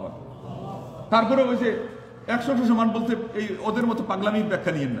আল্লাহু আকবার। তারপরে ওই যে 100 সমান বলতে এই ওদের মতো পাগলামির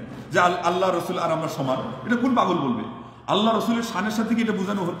ব্যাখ্যা নিয়েন না যে আল্লাহ রসুল আর আমরা সমান। এটা কোন পাগল বলবে? আল্লাহ রসুলের শানের সাথে কি এটা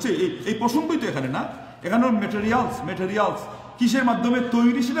বোঝানো হচ্ছে? এই প্রসঙ্গই তো এখানে না, এখানে মেটেরিয়ালস কিসের মাধ্যমে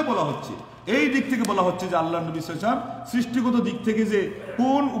তৈরি সেটা বলা হচ্ছে। এই দিক থেকে বলা হচ্ছে যে আল্লাহ নবী সাল্লাল্লাহু আলাইহি ওয়াসাল্লাম সৃষ্টিগত দিক থেকে যে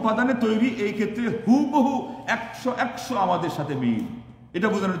কোন উপাদানে তৈরি, এই ক্ষেত্রে হুবহু 100 আমাদের সাথে মিল, এটা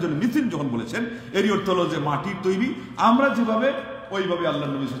বোঝানোর জন্য মিছিল যখন বলেছেন, এরই অর্থ হলো যে মাটির তৈরি, আমরা যেভাবে ওইভাবে আল্লাহ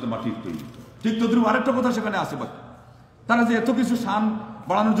নবী সাল্লাল্লাহু আলাইহি ওয়াসাল্লাম মাটির তৈরি। ঠিক তদ্রুপ আরেকটা কথা সেখানে আসে, বাকি তারা যে এত কিছু শান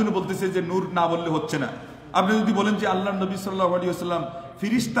বাড়ানোর জন্য বলতেছে যে নূর না বললে হচ্ছে না। আপনি যদি বলেন যে আল্লাহ নবী সাল্লাল্লাহু আলাইহি ওয়াসাল্লাম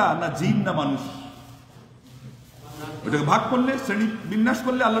ফিরিস্তা না জিন না মানুষ, ওটাকে ভাগ করলে, শ্রেণী বিন্যাস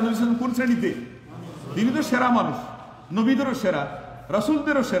করলে আল্লাহ নবী সাল্লাল্লাহু আলাইহি ওয়াসাল্লাম কোন শ্রেণীতে? তিনি তো সেরা মানুষ, নবীদেরও সেরা,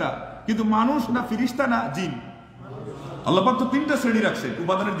 রাসূলদেরও সেরা, কিন্তু মানুষ না ফিরিস্তা না জিন। আল্লাহ পাক তো 3টা শ্রেণী রাখছেন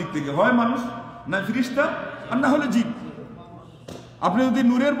উপাদানের দিক থেকে, হয় মানুষ না ফিরিস্তা আর না হলে জিন। আপনি যদি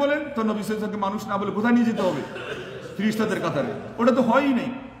নূরের বলেন তো নবী সাল্লাল্লাহু আলাইহি ওয়াসাল্লামকে মানুষ না বলে কোথায় নিয়ে যেতে হবে? ফিরিস্তাদের কাতারে। ওটা তো হয়ই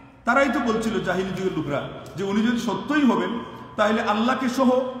নেই। তারাই তো বলছিল জাহিলি যুগের লোকরা যে উনি যদি সত্যই হবেন তাহলে আল্লাহকে সহ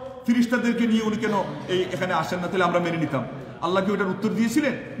ফিরিস্তাদেরকে নিয়ে উনি কেন এখানে আসেন না? তাহলে আমরা মেনে নিতাম। আল্লাহকে ওটার উত্তর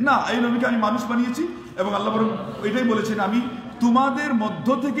দিয়েছিলেন না, এই নবীকে আমি মানুষ বানিয়েছি, এবং আল্লাহ বরং এটাই বলেছেন আমি তোমাদের মধ্য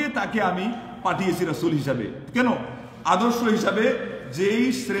থেকে তাকে আমি পাঠিয়েছি রাসূল হিসাবে। কেন? আদর্শ হিসাবে যেই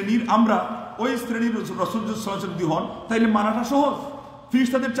শ্রেণীর আমরা, ওই শ্রেণীর রাসূল সাল্লাল্লাহু আলাইহি ওয়াসাল্লাম যদি হন তাইলে মানাটা সহজ।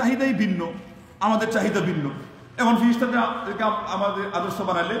 ফিরিস্তাদের চাহিদাই ভিন্ন, আমাদের চাহিদা ভিন্ন। এখন ফিরিস্তাদেরকে আমাদের আদর্শ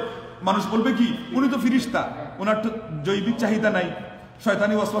বানালে মানুষ বলবে কি, উনি তো ফিরিস্তা, ওনার তো জৈবিক চাহিদা নাই,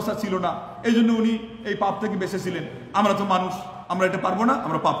 শয়তানি ওয়াসওয়াসা ছিল না, এই জন্য উনি এই পাপ থেকে বেঁচেছিলেন। আমরা তো মানুষ, আমরা এটা পারবো না,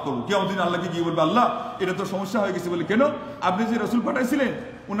 আমরা পাপ করবো। কিয়ামতের দিন আল্লাহকে গিয়ে বলবে আল্লাহ এটা তো সমস্যা হয়ে গেছে। বলে কেন? আপনি যে রাসূল পাঠাইছিলেন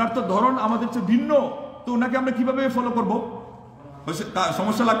ওনার তো ধরন আমাদের চেয়ে ভিন্ন, তো ওনাকে আমরা কিভাবে ফলো করবো?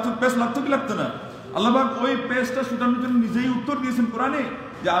 সমস্যা লাগতো, পেশ লাগতো কি লাগতো না? আল্লাহ পাক ওই পেশটা শুটানোর জন্য নিজেই উত্তর দিয়েছেন কোরআনে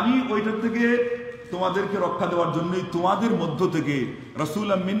যে আমি ওইটার থেকে তোমাদেরকে রক্ষা দেওয়ার জন্যই তোমাদের মধ্য থেকে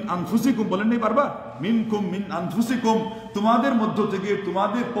রাসূলাম মিন আনফুসিকুম, বলেন নাই বারবার, মিনকুম মিন আনফুসিকুম, তোমাদের মধ্য থেকে,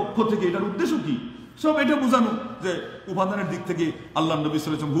 তোমাদের পক্ষ থেকে। এটার উদ্দেশ্য কি? সব এটা বোঝানো যে উপাদানের দিক থেকে আল্লাহ নবী সাল্লাল্লাহু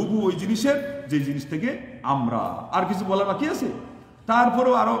আলাইহি ওয়াসাল্লাম হুবহু ওই জিনিসের, যে জিনিস থেকে আমরা। আর কিছু বলা বাকি আছে?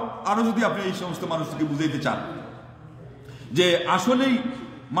 তারপরেও আরো যদি আপনি এই সমস্ত মানুষকে বুঝাইতে চান যে আসলেই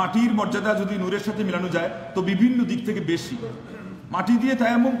মাটির মর্যাদা যদি নূরের সাথে মিলানো যায় তো বিভিন্ন দিক থেকে বেশি। মাটি দিয়ে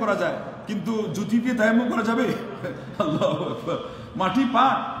তায়াম্মুম করা যায়, কিন্তু জুতি দিয়ে তায়াম্মুম করা যাবে? আল্লাহু আকবার। মাটি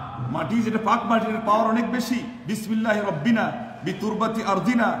পাক, মাটি যেটা পাক, মাটির পাওয়ার অনেক বেশি। বিসমিল্লাহি রাব্বিনা বিতুরবাতি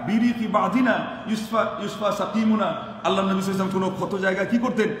আরদিনা বিরিকি বাদিনা ইউসফা সাকিমুনা। আল্লাহ নবী সাল্লাল্লাহু আলাইহি ওয়াসাল্লাম কোনো ক্ষত জায়গায় কি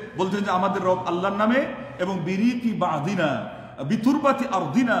করতেন? বলতেন যে আমাদের রব আল্লাহর নামে, এবং বিরিকি বাদিনা বিতুরবাতি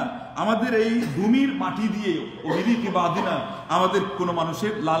আরদিনা, আমাদের এই ভূমির মাটি দিয়ে, ও বিরিকি বাদিনা, আমাদের কোনো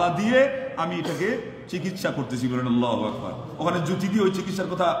মানুষের লালা দিয়ে আমি এটাকে চিকিৎসা করতেছি। বলেন আল্লাহু আকবার। ওখানে জুতি দিয়ে ওই চিকিৎসার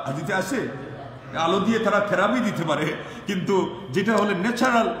কথা হাদিসে আসে? আলো দিয়ে তারা থেরাপি দিতে পারে, কিন্তু যেটা হলে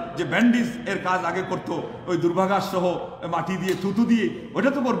ন্যাচারাল যে ব্যান্ডেজ এর কাজ আগে করতো ওই দুর্ভাঘাস সহ মাটি দিয়ে, থুতু দিয়ে,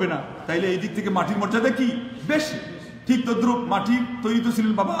 ওটা তো করবে না। তাইলে এই দিক থেকে মাটির মর্যাদা কি বেশি। ঠিক তদ্রুপ মাটির তৈরি তো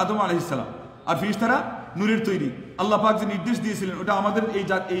ছিলেন বাবা আদম আলাইহিস সালাম, আর ফিরিস্তারা নূরের তৈরি। আল্লাহ পাক যে নির্দেশ দিয়েছিলেন ওটা আমাদের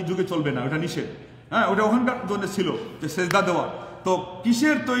এই যুগে চলবে না, ওটা নিষেধ। হ্যাঁ, ওটা ওখানকার জন্য ছিল যে সেজদা দেওয়া। তো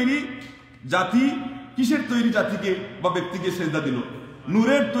কিসের তৈরি জাতি, কিসের তৈরি জাতিকে বা ব্যক্তিকে সেজদা দিল?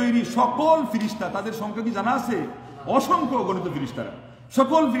 নূরের তৈরি সকল ফিরিস্তা। তাদের সংখ্যা কি জানা আছে? অসংখ্য গণিত ফিরিস্তারা,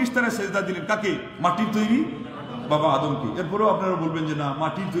 সকল ফিরিস্তারা সেজদা দিলেন কাকে? মাটির তৈরি বাবা আদমকে। এরপরেও আপনারা বলবেন যে না,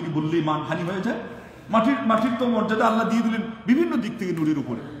 মাটির তৈরি বললেই মানহানি হয়ে যায়। মাটির তো মর্যাদা আল্লাহ দিয়ে দিলেন বিভিন্ন দিক থেকে নূরের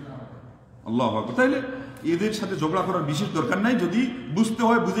উপরে। আল্লাহু আকবার। তাইলে এদের সাথে ঝগড়া করার বিশেষ দরকার নাই। যদি বুঝতে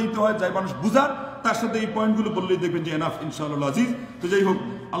হয়, বুঝাইতে হয়, যাই মানুষ বুঝার, তার সাথে এই পয়েন্টগুলো বললেই দেখবেন যে এনাফ ইনশাআল্লাহ আজিজ। তো যাই হোক,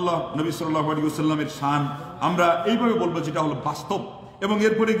 আল্লাহ নবী সাল্লাল্লাহু আলাইহি ওয়াসাল্লামের শান আমরা এইভাবে বলবো যেটা হলো বাস্তব। এবং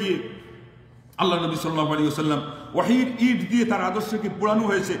এরপরে গিয়ে আল্লাহ নবী সাল্লাল্লাহু আলাইহি ওয়াসাল্লাম ওয়াহির ইট দিয়ে তার আদর্শকে পোড়ানো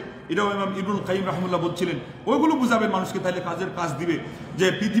হয়েছে, এটাও ইমাম ইবনুল কাইয়িম রাহিমাহুল্লাহ বলছিলেন। ওইগুলো বুঝাবে মানুষকে, তাহলে কাজের কাজ দিবে যে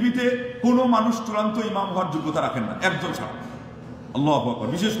পৃথিবীতে কোনো মানুষ চূড়ান্ত ইমাম হওয়ার যোগ্যতা রাখেন না, একজন ছাড়া। আল্লাহু আকবার।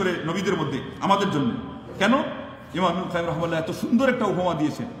 বিশেষ করে নবীদের মধ্যে আমাদের জন্য। কেন? ইমাম ইবনুল কাইয়িম রাহিমাহুল্লাহ এত সুন্দর একটা উপমা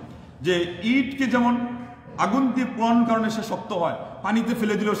দিয়েছেন যে ইটকে যেমন আগুন দিয়ে পোড়ানোর কারণে সে শক্ত হয়, পানিতে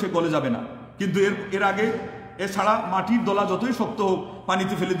ফেলে দিলেও সে গলে যাবে না। কিন্তু এর আগে এছাড়া মাটির দলা যতই শক্ত হোক,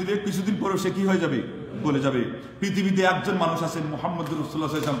 পানিতে ফেলে দিলে কিছুদিন পরেও সে কি হয়ে যাবে? গলে যাবে। পৃথিবীতে একজন মানুষ আছেন মুহাম্মদ রাসূলুল্লাহ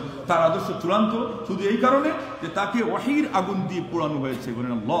সাল্লাল্লাহু আলাইহি ওয়াসাল্লাম, তার আদর্শ চূড়ান্ত শুধু এই কারণে যে তাকে ওয়াহির আগুন দিয়ে পোড়ানো হয়েছে।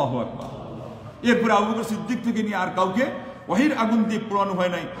 বলেন আল্লাহু আকবার। এরপরে আবু বকর সিদ্দিক থেকে নিয়ে আর কাউকে ওয়াহির আগুন দিয়ে পোড়ানো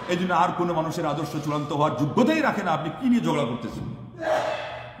হয় নাই। এই জন্য আর কোনো মানুষের আদর্শ চূড়ান্ত হওয়ার যোগ্যতাই রাখে না। আপনি কি নিয়ে ঝগড়া করতেছেন?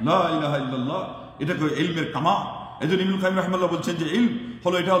 লা ইলাহা ইল্লাল্লাহ। এটা তো ইলমের কামা। এই জন্য ইবনুল কাইয়িম রাহিমাহুল্লাহ বলছেন যে ইলম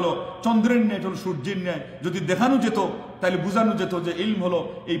হলো, এটা হলো চন্দ্রের ন্যায়, এটা হলো সূর্যের ন্যায়। যদি দেখানো যেত তাহলে বোঝানো যেত যে ইলম হলো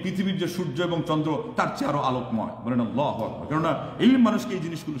এই পৃথিবীর যে সূর্য এবং চন্দ্র তার চেয়ে আরো আলোকময়। বলেন আল্লাহু আকবার। কেননা ইলম মানুষকে এই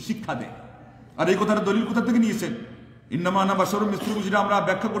জিনিসগুলো শিক্ষা দেয়। আর এই কথাটা দলিল কোথা থেকে নিয়েছেন? ইন্নামা আনা বাশারুম মিসলুকুম, যেটা আমরা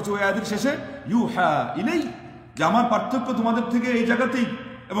ব্যাখ্যা করছি ওই আয়াতের শেষে, ইউহা ইলাই, যে আমার পার্থক্য তোমাদের থেকে এই জায়গাতেই।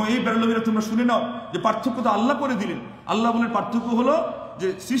 এবং এই বেরলভীরা তোমরা শুনে নাও যে পার্থক্য তো আল্লাহ করে দিলেন। আল্লাহ বলেন পার্থক্য হলো যে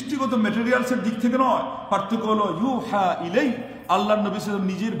সৃষ্টিগত ম্যাটেরিয়ালসের দিক থেকে নয়, পার্থক্য হলো ইউহা ইলাই। আল্লাহ নবী সাল্লাল্লাহু আলাইহি ওয়াসাল্লাম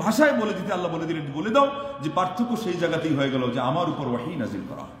নিজের ভাষায় বলে দিতে আল্লাহ বলে দিলেন, বলে দাও যে পার্থক্য সেই জায়গাতেই হয়ে গেল যে আমার উপর ওয়াহী নাজিল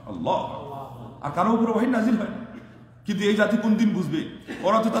করা। আল্লাহ, আর কারো উপর ওয়াহী নাজিল হয়। কিন্তু এই জাতি কোন দিন বুঝবে?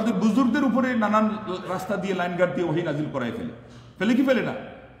 ওরা তো তাদের বুজুর্গদের উপরে নানান রাস্তা দিয়ে লাইন গার্ড দিয়ে ওয়াহী নাজিল করায় ফেলে কি ফেলে না?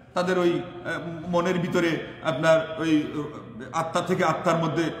 তাদের ওই মনের ভিতরে আপনার ওই আত্মা থেকে আত্মার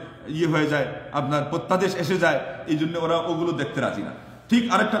মধ্যে ইয়ে হয়ে যায়, আপনার প্রত্যাদেশ এসে যায়। এই জন্য ওরা ওগুলো দেখতে রাজি না। ঠিক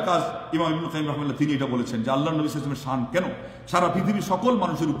আরেকটা কাজ ইমাম ইবনুল কাইয়িম রাহিমাহুল্লাহ তিনি এটা বলেছেন যে আল্লাহ নবী সাল্লাল্লাহু আলাইহি ওয়াসাল্লামের শান কেন সারা পৃথিবীর সকল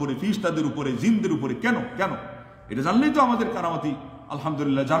মানুষের উপরে, ফিরিস্তাদের উপরে, জিনদের উপরে কেন? এটা জানলেই তো আমাদের কারামতি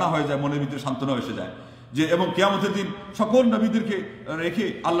আলহামদুলিল্লাহ জানা হয়ে যায়, মনের ভিতরে সান্ত্বনা এসে যায় যে, এবং কিয়ামতের দিন সকল নবীদেরকে রেখে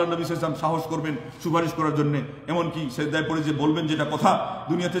আল্লাহ নবী সাল্লাল্লাহু আলাইহি ওয়াসাল্লাম সাহস করবেন সুপারিশ করার জন্য। এমনকি সেজদায় পড়ে যে বলবেন যেটা কথা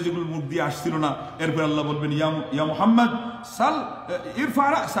দুনিয়াতে যেগুলো মুখ দিয়ে আসছিল না, এরপর আল্লাহ বলবেন ইয়া মুহাম্মদ সাল ইরফা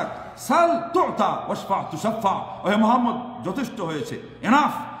রাসাক সাল তুতা ওয়াশফা তুশফা। ওহে মুহাম্মদ, যথেষ্ট হয়েছে,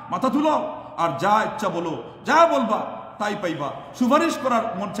 এনাফ, মাথা তুলো, আর যা ইচ্ছা বলো, যা বলবা তাই পাইবা। সুপারিশ করার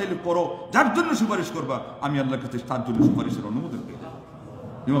মন চাইলে করো, যার জন্য সুপারিশ করবা আমি আল্লাহর কাছে তার জন্য সুপারিশের অনুমোদন পেয়ে যাবো।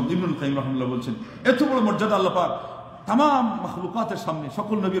 ইমাম ইবনুল কাইয়িম রাহিমাহুল্লাহ বলছেন এত বড় মর্যাদা আল্লাহ পাক তামাম মাখলুকাতের সামনে,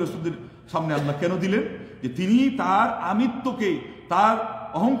 সকল নবী রাসূলদের সামনে আল্লাহ কেন দিলেন? যে তিনি তার আমিত্বকে, তার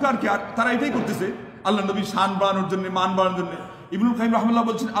অহংকারকে, আর তারা এটাই করতেছে আল্লাহ নবীর শান বাড়ানোর জন্য, মান বাড়ানোর জন্য। ইবনুল কাইয়িম রাহিমাহুল্লাহ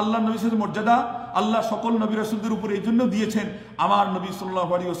বলছেন আল্লাহ নবীর সাথে মর্যাদা আল্লাহ সকল নবী রাসূলদের উপরে এই জন্য দিয়েছেন, আমার নবী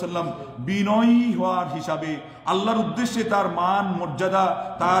সাল্লাল্লাহু আলাইহি ওয়াসাল্লাম বিনয়ী হওয়ার হিসাবে, আল্লাহর উদ্দেশ্যে তার মান মর্যাদা,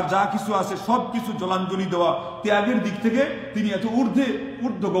 তার যা কিছু আছে সব কিছু জলাঞ্জলি দেওয়া, ত্যাগের দিক থেকে তিনি এত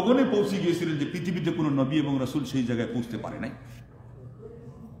ঊর্ধ্ব গগনে পৌঁছে গিয়েছিলেন যে পৃথিবীতে কোনো নবী এবং রাসূল সেই জায়গায় পৌঁছতে পারে নাই।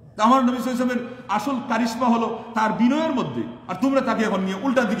 আমার নবী সাল্লাল্লাহু আলাইহি ওয়াসাল্লামের আসল কারিশমা হলো তার বিনয়ের মধ্যে। আর তোমরা তাকে এখন নিয়ে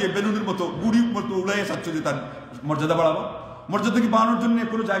উল্টা দিকে বেলুনের মতো, গুড়ির মতো উড়াইয়া চাচ্ছ যে তার মর্যাদা বাড়াবো। মর্যাদাকে বাড়ানোর জন্য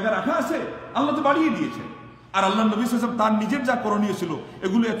কোনো জায়গা রাখা আছে? আল্লাহ তো বাড়িয়ে দিয়েছেন। আর আল্লাহ নবী সাল্লাল্লাহু আলাইহি ওয়াসাল্লাম তার নিজের যা করণীয় ছিল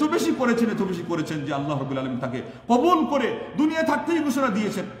এগুলো এত বেশি করেছেন যে আল্লাহ রাব্বুল আলামিন তাকে কবুল করে দুনিয়া থাকতেই ঘোষণা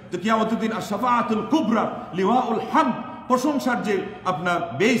দিয়েছেন যে কিয়ামতের দিন আশ-শাফাআতুল কুবরা লিওয়াউল হামদ, প্রশংসার যে আপনার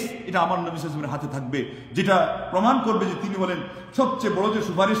বেস, এটা আমার নবী সাল্লাল্লাহু আলাইহি ওয়াসাল্লামের হাতে থাকবে, যেটা প্রমাণ করবে যে তিনি হলেন সবচেয়ে বড়, যে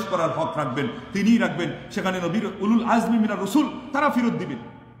সুপারিশ করার হক রাখবেন তিনিই রাখবেন। সেখানে নবীর উলুল আজমি মিনার রাসূল তারা ফেরত দিবেন।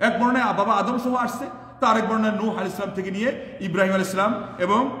 এক বর্ণায় বাবা আদম সহ আসছে, তার এক বর্ণায় নূহ আলাইহিস সালাম থেকে নিয়ে ইব্রাহিম আলাইহিস সালাম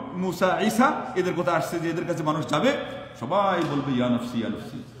এবং মুসা, ঈসা, এদের কথা আসছে যে এদের কাছে মানুষ যাবে, সবাই বলবে ইয়া নফসি ইয়া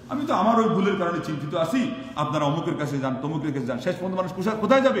নফসি, আমি তো আমার ওই ভুলের কারণে চিন্তিত আছি, আপনারা অমুকের কাছে যান, তমুকের কাছে যান। শেষ পর্যন্ত মানুষ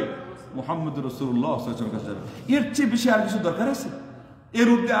কোথায় যাবে? মুহাম্মদুর রাসূলুল্লাহ সাল্লাল্লাহু আলাইহি ওয়াসাল্লামের কাছে যাবে। এর চেয়ে বেশি আর কিছু দরকার আছে? এর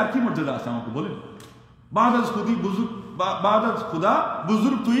ঊর্ধ্বে আর কি মর্যাদা আছে আমাকে বলেন? বাদাজ খুদা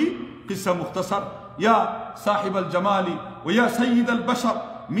বুজুর্গ তুই কিসসা মুখতাসার ইয়া সাহিবাল জামালি ওয়া ইয়া সাইয়্যিদাল বাশার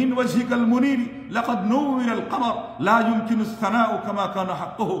মিন ওয়াজহিকাল মুনির লাকাদ নুওয়িরাল কমর লা ইউমকিনু আস-সানাউ কামা কানা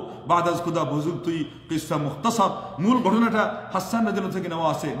হাক্কুহু। বাদাজ খুদা বুজুর্গ তুই কিসসা মুখতাসার। মূল ঘটনাটা হাসান রাদিয়াল্লাহু থেকে নেওয়া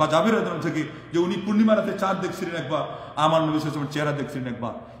আছে, বা জাবের রাদিয়াল্লাহু থেকে, যে উনি পূর্ণিমা রাতে চাঁদ দেখছিলেন একবার, আমার নবী সাল্লাল্লাহু আলাইহি ওয়াসাল্লামের চেহারা দেখছিলেন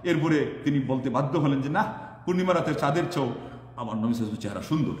একবার। এরপরে তিনি বলতে বাধ্য হলেন যে না, পূর্ণিমা রাতের চাঁদের চেয়েও আমার নবী সাল্লাল্লাহু আলাইহি ওয়াসাল্লামের চেহারা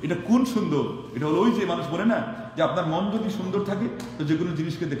সুন্দর। এটা কোন সুন্দর? এটা হলো ওই যে মানুষ বলে না যে আপনার মন যদি সুন্দর থাকে তো যে কোনো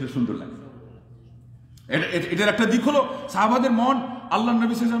জিনিসকে দেখলে সুন্দর লাগে। এটার একটা দিক হলো সাহাবাদের মন আল্লাহ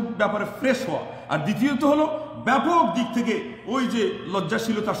নবী সাল্লাল্লাহু আলাইহি ওয়াসাল্লাম ব্যাপারে ফ্রেশ হওয়া, আর দ্বিতীয়ত হলো ব্যাপক দিক থেকে ওই যে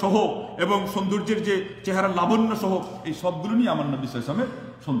লজ্জাশীলতা সহ এবং সৌন্দর্যের যে চেহারা লাবণ্য সহ এই সবগুলো নিয়ে আমার নবী সাল্লাল্লাহু আলাইহি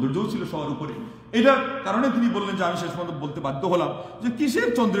ওয়াসাল্লামের সৌন্দর্যও ছিল সবার উপরে। এটার কারণে তিনি বললেন যে আমি শেষ পর্যন্ত বলতে বাধ্য হলাম যে কিসের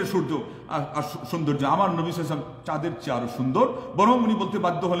চন্দ্রের সূর্য আর সৌন্দর্য, আমার নবী সাল্লাল্লাহু আলাইহি ওয়াসাল্লাম চাঁদের চেয়ে আরো সুন্দর। বরং উনি বলতে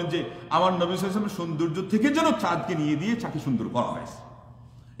বাধ্য হলেন যে আমার নবী সাল্লাল্লাহু আলাইহি ওয়াসাল্লামের সৌন্দর্য থেকে যেন চাঁদকে নিয়ে দিয়ে চাকে সুন্দর করা হয়েছে।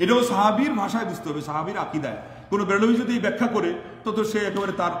 এটাও সাহাবীর ভাষায় বুঝতে হবে, সাহাবীর আকীদায়। কোনো বেরলভী যদি ব্যাখ্যা করে তো সে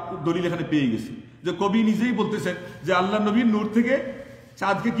একেবারে তার দলিল এখানে পেয়ে গেছে। যে কবি নিজেই বলতেছেন যে আল্লাহ নবীর নূর থেকে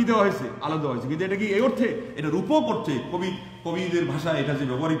চাঁদকে কি দেওয়া হয়েছে, আলাদা হয়েছে, কিন্তু এটা কি এই অর্থে, এটা রূপক অর্থে কবিদের ভাষায় এটা যে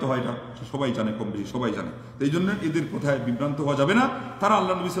ব্যবহৃত হয় এটা সবাই জানে, কম বেশি সবাই জানে। এই জন্য এদের কথায় বিভ্রান্ত হওয়া যাবে না। তারা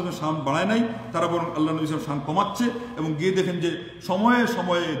আল্লাহ নবী সাল্লাল্লাহু আলাইহি ওয়াসাল্লামের শান বাড়ায় নাই, তারা বরং আল্লাহ নবী সাল্লাল্লাহু আলাইহি ওয়াসাল্লামের শান কমাচ্ছে। এবং গিয়ে দেখেন যে সময়ে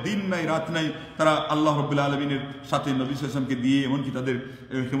সময়ে দিন নাই রাত নাই তারা আল্লাহ রাব্বুল আলামিনের সাথে নবী সাল্লাল্লাহু আলাইহি ওয়াসাল্লামকে দিয়ে, এমনকি তাদের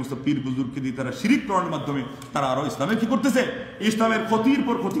সমস্ত পীর বুজুর্গকে দিয়ে তারা শিরিক করার মাধ্যমে তারা আরো ইসলামের কি করতেছে, ইসলামের ক্ষতির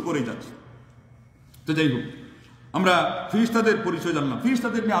পর ক্ষতি করে যাচ্ছে। তো যাই হোক, আমরা ফিরিস্তাদের পরিচয় জানলাম।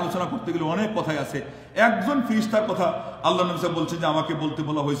 ফিরিস্তাদের নিয়ে আলোচনা করতে গেলে অনেক কথাই আছে। একজন ফিরিস্তার কথা আল্লাহ নবী সাল্লাল্লাহু আলাইহি ওয়াসাল্লাম বলছে যে আমাকে বলতে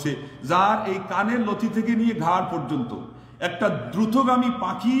বলা হয়েছে, যার এই কানের লতি থেকে নিয়ে ঘাড় পর্যন্ত একটা দ্রুতগামী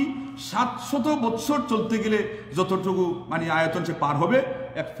পাখি 700 বৎসর চলতে গেলে যতটুকু মানে আয়তন সে পার হবে,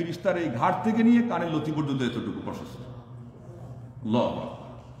 এক ফিরিস্তার এই ঘাড় থেকে নিয়ে কানের লতি পর্যন্ত এতটুকু প্রশস্ত। আল্লাহু আকবার।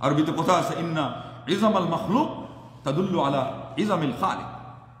 আরবিতে কথা আছে, ইন্না ইজামাল মাখলুক তাদুল্লু আলা ইজামিল খালিক।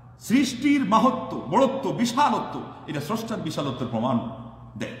 সৃষ্টির মাহাত্ম্য, বড়ত্ব, বিশালত্ব, এটা স্রষ্টার বিশালত্বের প্রমাণ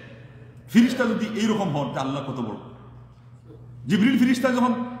দেয়। ফিরিস্তা যদি এইরকম হন, আল্লাহ কত বড়। জিবরিল ফিরিস্তা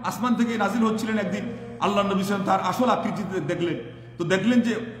যখন আসমান থেকে নাজিল হচ্ছিলেন একদিন, আল্লাহ নবী সাল্লাল্লাহু আলাইহি ওয়াসাল্লাম তার আসল আকৃতিতে দেখলেন। তো দেখলেন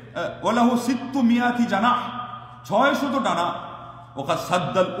যে ওয়ালাহু সিত্তু মিয়াতি জানাহ, 600 ডানা। ওকা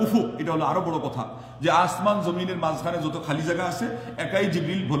সাদ্দাল উফুক, এটা হলো আরো বড় কথা যে আসমান জমিনের মাঝখানে যত খালি জায়গা আছে একাই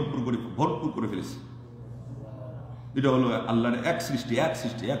জিবরিল ভরপুর করে ফেলেছে। এটা হলো আল্লাহর এক সৃষ্টি,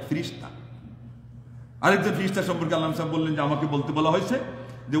 এক ফিরিস্তা। আরেকজন ফিরিস্তা সম্পর্কে আল্লাহ সাহেব বললেন যে আমাকে বলতে বলা হয়েছে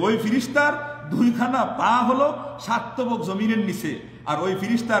যে ওই ফিরিস্তার 2খানা পা হলো 7 তবক জমিনের নিচে, আর ওই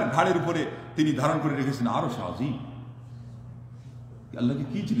ফিরিস্তার ঘাড়ের উপরে তিনি ধারণ করে রেখেছেন আরো আজিম। আল্লাহকে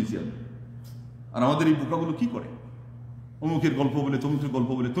কি চিনেছি আমি? আর আমাদের এই বোকাগুলো কি করে? অমুকের গল্প বলে, তমুকের গল্প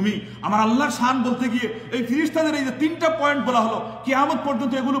বলে। তুমি আমার আল্লাহর শান বলতে গিয়ে এই ফিরিস্তাদের এই যে 3টা পয়েন্ট বলা হলো, কিয়ামত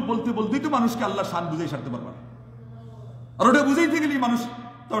পর্যন্ত এগুলো বলতেই তো মানুষকে আল্লাহর শান বুঝাই সারতে পারবে না। আর ওটা বুঝাইতে গেলেই মানুষ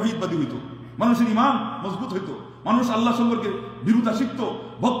তাওহীদবাদী হইতো, মানুষের ঈমান মজবুত হইতো, মানুষ আল্লাহ সম্পর্কে ভীরুতা শিখতো,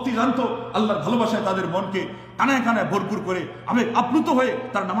 ভক্তি জানতো, আল্লাহর ভালোবাসায় তাদের মনকে কানায় কানায় ভরপুর করে আবেগ আপ্লুত হয়ে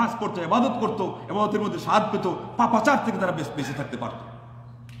তারা নামাজ পড়তো, ইবাদত করতো, ইবাদতের মধ্যে সাদ পেত, পাপাচার থেকে তারা বেঁচে থাকতে পারত।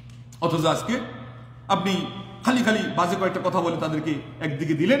 অথচ আজকে আপনি খালি খালি বাজে কয়েকটা কথা বলে তাদেরকে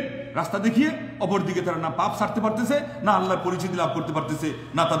একদিকে দিলেন রাস্তা দেখিয়ে, অপরদিকে তারা না পাপ ছাড়তে পারতেছে, না আল্লাহর পরিচিতি লাভ করতে পারতেছে,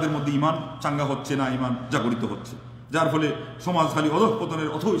 না তাদের মধ্যে ঈমান চাঙ্গা হচ্ছে, না ঈমান জাগরিত হচ্ছে। যার ফলে সমাজ খালি অধঃপতনের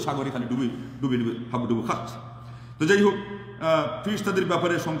অথই সাগরে খালি ডুবে ডুবে ডুবে হাবুডুবু খাচ্ছে। তো যাই হোক, ফিরিস্তাদের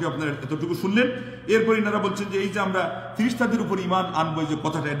ব্যাপারে সঙ্গে আপনারা এতটুকু শুনলেন। এরপর ইনারা বলছেন যে এই যে আমরা ফিরিস্তাদের উপর ঈমান আনবো, যে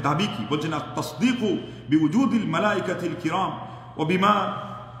কথাটা দাবি কি বলছেন, তাসদীকু বিউজুদিল মালাইকাতিল কিরাম ওয়া বিমা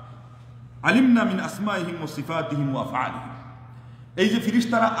আলিমনা মিন আসমাইহিম ওয়া সিফাতিহিম ওয়া আফআলিহিম। এই যে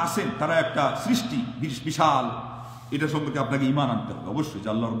ফিরিস্তারা আছেন, তারা একটা সৃষ্টি বিশাল, এটা সম্পর্কে আপনাকে ঈমান আনতে হবে অবশ্যই যে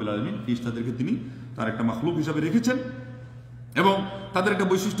আল্লাহ রাব্বুল আলামিন ফিরিস্তাদেরকে তিনি তার একটা মাখলুক হিসাবে রেখেছেন, এবং তাদের একটা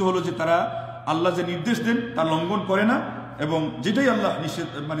বৈশিষ্ট্য হলো যে তারা আল্লাহ যে নির্দেশ দেন তা লঙ্ঘন করে না, এবং যেটাই আল্লাহ নিষেধ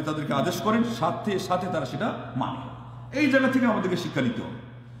মানে তাদেরকে আদেশ করেন সাথে সাথে তারা সেটা মানে। এই জায়গা থেকে আমাদেরকে শিক্ষা নিতে হবে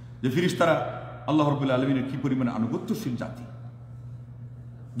যে ফিরিস্তারা আল্লাহ রাব্বুল আলামিনের কি পরিমাণে আনুগত্যশীল জাতি।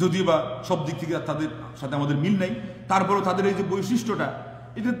 যদিও বা সব দিক থেকে তাদের সাথে আমাদের মিল নাই, তারপরেও তাদের এই যে বৈশিষ্ট্যটা,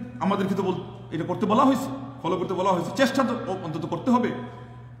 এটা আমাদেরকে তো এটা করতে বলা হয়েছে, ফলো করতে বলা হয়েছে, চেষ্টা তো অন্তত করতে হবে।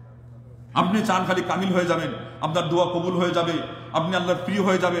 আপনি চান খালি কামিল হয়ে যাবেন, আপনার দোয়া কবুল হয়ে যাবে, আপনি আল্লাহর প্রিয়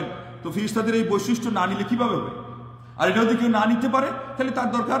হয়ে যাবেন, তো ফিরিস্তাদের এই বৈশিষ্ট্য না নিলে কিভাবে হবে? আর এটা যদি কেউ না নিতে পারে, তাহলে তার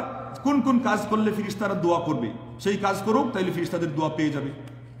দরকার কোন কোন কাজ করলে ফিরিস্তারা দোয়া করবে, সেই কাজ করুক, তাইলে ফিরিস্তাদের দোয়া পেয়ে যাবে।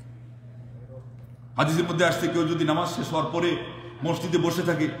 হাদিসের মধ্যে আসছে, কেউ যদি নামাজ শেষ হওয়ার পরে মসজিদে বসে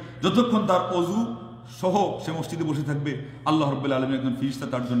থাকে, যতক্ষণ তার অজু সহ সে মসজিদে বসে থাকবে, আল্লাহ রাব্বুল আলামিন একজন ফিরিস্তা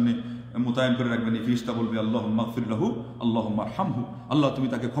তার জন্য মোতায়েন করে রাখবেন। এই ফিরিস্তা বলবে, আল্লাহুম্মা গফির লাহু, আল্লাহুম্মা আরহামহু, আল্লাহ তুমি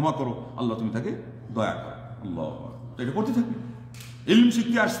তাকে ক্ষমা করো, আল্লাহ তুমি তাকে দয়া করো। আল্লাহ, এটা করতে থাকবে। ইলম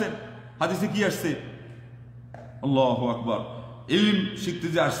শিখতে আসছেন, হাদিসে কি আসছে? আল্লাহু আকবার। ইলম শিখতে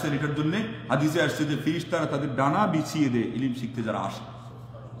যে আসছেন, এটার জন্য হাদিসে আসছে যে ফিরিস্তারা তাদের ডানা বিছিয়ে দেয় ইলম শিখতে যারা আসে,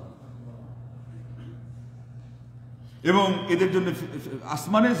 এবং এদের জন্য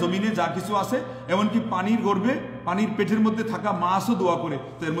আসমানে জমিনে যা কিছু আছে, এমনকি পানির গর্ভে পানির পেটের মধ্যে থাকা মাছও দোয়া করে।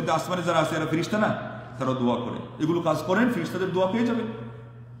 তো এর মধ্যে আসমানে যারা আছে এরা ফিরিস্তা না, তারা দোয়া করে। এগুলো কাজ করেন, ফিরিস্তাদের দোয়া পেয়ে যাবেন।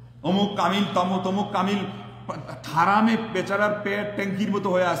 অমুক কামিল তমুক কামিল হারামে বেচারার পেট ট্যাঙ্কির মতো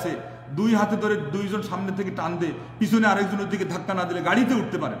হয়ে আছে, দুই হাতে ধরে দুইজন সামনে থেকে টান দে, পিছনে আরেকজনের দিকে ধাক্কা না দিলে গাড়িতে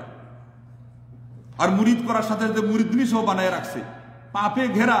উঠতে পারে না। আর মুরিদ করার সাথে সাথে মুরিদনি সহ বানায় রাখছে, পাপে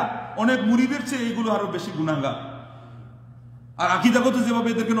ঘেরা। অনেক মুরিদের চেয়ে এইগুলো আরো বেশি গুনাহগার। আর আকীদাগত যেভাবে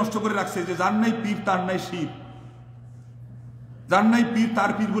এদেরকে নষ্ট করে রাখছে, যে যার নাই পীর তার নাই শির, যার নাই পীর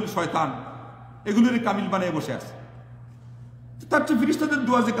তার পীর বলে শয়তান, এগুলোর কামিল বানিয়ে বসে আছে। তার চেয়ে ফেরেশতাদের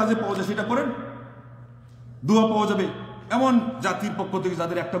দোয়া যে কাজে পাওয়া যায় সেটা করেন, দোয়া পাওয়া যাবে। এমন জাতির পক্ষ থেকে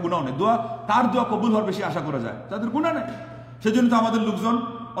যাদের একটা গুনাহ নেই, দোয়া তার দোয়া কবুল হওয়ার বেশি আশা করা যায়, যাদের গুনাহ নেই। সেজন্য তো আমাদের লোকজন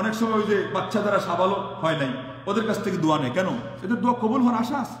অনেক সময় ওই যে বাচ্চা দ্বারা সাবালক হয় নাই, ওদের কাছ থেকে দোয়া নেই। কেন? এদের দোয়া কবুল হওয়ার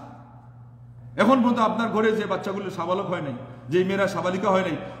আশা আছে। এখন পর্যন্ত আপনার ঘরে যে বাচ্চাগুলো সাবালক হয় নাই, যে মেয়েরা সাবালিকা হয়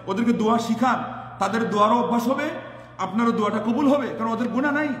নাই, ওদেরকে দোয়া শিখান, তাদের দোয়ারও অভ্যাস হবে, আপনারও দোয়াটা কবুল হবে, কারণ ওদের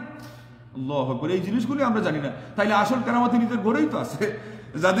গুনাহ নাই। আল্লাহু আকবার। এই জিনিসগুলি আমরা জানি না। তাইলে আসল কেরামতি নিজের ঘরেই তো আছে।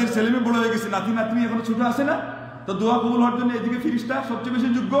 যাদের ছেলে মেয়ে বড় হয়ে গেছে, নাতি নাতনি এখনো ছোট আছে না, তো দোয়া কবুল হওয়ার জন্য এদিকে ফেরেশতা সবচেয়ে বেশি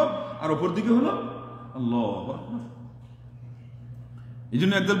যোগ্য, আর অপর দিকে হলো আল্লাহু আকবার। এই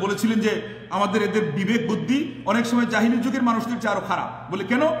জন্য একদল বলেছিলেন যে আমাদের এদের বিবেক বুদ্ধি অনেক সময় জাহিলি যুগের মানুষদের চেয়ে আরো খারাপ। বলে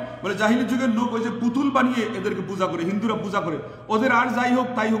কেন? বলে জাহিলি যুগের লোক ওই যে পুতুল বানিয়ে এদেরকে পূজা করে, হিন্দুরা পূজা করে, ওদের আর যাই হোক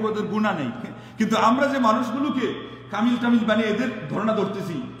তাই হোক, ওদের গুনাহ নেই। কিন্তু আমরা যে মানুষগুলোকে কামিল টামিল বানিয়ে এদের ধর্ণা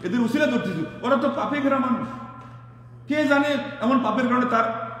ধরতেছি, এদের উসিলা ধরতেছি, ওরা তো পাপে ঘেরা মানুষ। কে জানে এমন পাপের কারণে তার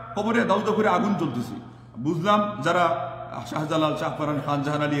কবরে দাউদ করে আগুন জ্বলতেছি। বুঝলাম যারা শাহজালাল, শাহফরান, খান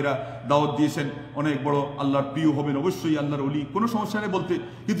জাহান আলী এরা দাওয়াত দিয়েছেন, অনেক বড় আল্লাহর প্রিয় হবেন, অবশ্যই আল্লাহর ওলি, কোনো সমস্যা নেই বলতে।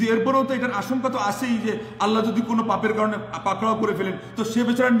 কিন্তু এরপরেও তো এটার আশঙ্কা তো আছেই যে আল্লাহ যদি কোনো পাপের কারণে পাকড়াও করে ফেলেন, তো সে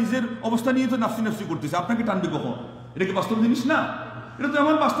বেচারা নিজের অবস্থা নিয়ে তো নাফসি নাফসি করতেছে, আপনাকে টানবে কখন? এটা কি বাস্তব জিনিস না? এটা তো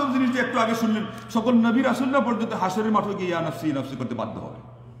এমন বাস্তব জিনিস যে একটু আগে শুনলেন, সকল নবী রাসূলরা পর্যন্ত হাসরের মাঠে গিয়ে ইয়া নাফসি করতে বাধ্য হবে।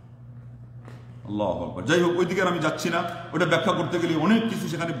 আল্লাহু আকবার। যাই হোক, ওই দিকে আমি যাচ্ছি না, ওটা ব্যাখ্যা করতে গেলে অনেক কিছু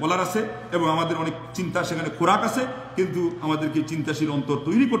সেখানে বলার আছে এবং আমাদের অনেক চিন্তা সেখানে খোরাক আছে, কিন্তু আমাদেরকে চিন্তাশীল অন্তর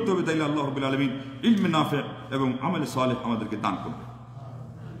তৈরি করতে হবে, তাইলে আল্লাহ রাব্বুল আলামিন ইলমে নাফে এবং আমলে সালেহ আমাদেরকে দান করবে।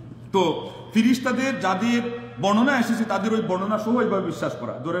 তো ফেরেশতাদের যাদের বর্ণনা এসেছে তাদের ওই বর্ণনা সহ এইভাবে বিশ্বাস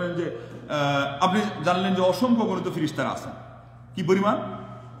করা। ধরে নেন যে আপনি জানলেন যে অসংখ্য গণিত ফেরেশতারা আছেন, কি পরিমাণ?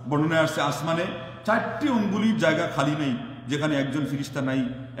 বর্ণনায় আসছে আসমানে 4টি আঙ্গুলির জায়গা খালি নেই যেখানে একজন ফেরেশতা নাই।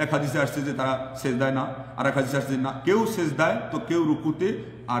 এক হাদিসে আসছে যে তারা সেজদায় না, আর এক হাদিসে আসছে না কেউ সেজদায় তো কেউ রুকুতে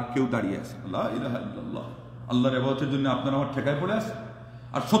আর কেউ দাঁড়িয়ে আছে। লা ইলাহা ইল্লাল্লাহ। আল্লাহর ইবাদতের জন্য আপনার আমার ঠেকায় পড়ে আছে।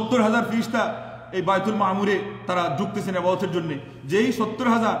 আর 70,000 ফেরেশতা এই বাইতুল মামুরে তারা ঢুকতেছেন ইবাদতের জন্য। যেই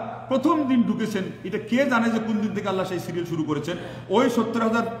 70,000 প্রথম দিন ঢুকেছেন, এটা কে জানে যে কোন দিন থেকে আল্লাহ সেই সিরিয়াল শুরু করেছেন। ওই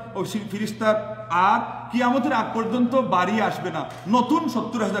 70,000 ফেরেশতার আর কিয়ামতের আগ পর্যন্ত বাড়ি আসবে না, নতুন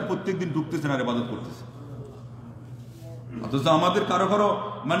 70,000 প্রত্যেক দিন ঢুকতেছেন আর ইবাদত করতেছেন। অথচ আমাদের কারো কারো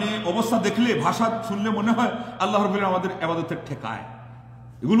মানে অবস্থা দেখলে, ভাষা শুনলে মনে হয় আল্লাহ রাব্বুল আমাদের ইবাদতের ঠেকায়।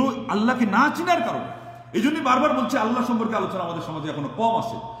 এগুলো আল্লাহকে না চিনার কারণে। এই জন্য বারবার বলছে আল্লাহ সম্পর্কে আলোচনা আমাদের সমাজে এখনো কম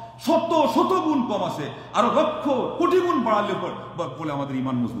আছে, শত গুণ কম আছে, আরো লক্ষ কোটি গুণ বাড়ালে বলে আমাদের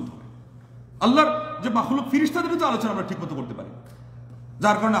ঈমান মজবুত হবে। আল্লাহর যে মাখলুক ফেরেশতাদের তো আলোচনা আমরা ঠিক মতো করতে পারি,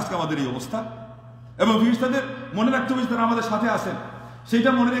 যার কারণে আজকে আমাদের এই অবস্থা। এবং ফেরেশতাদের মনে রাখতে হবে তারা আমাদের সাথে আছেন, সেটা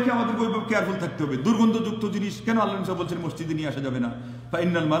মনে রেখে আমাদেরকে ওইভাবে কেয়ারফুল থাকতে হবে। দুর্গন্ধযুক্ত জিনিস কেন আল্লাহ নবী বলছেন মসজিদে নিয়ে আসা যাবে না?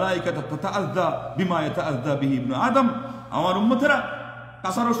 ফাইন্নাল মালাইকাতা তাতাআযযা বিমা ইয়াতাআযযা বিহি ইবনু আদম। আমার উম্মতেরা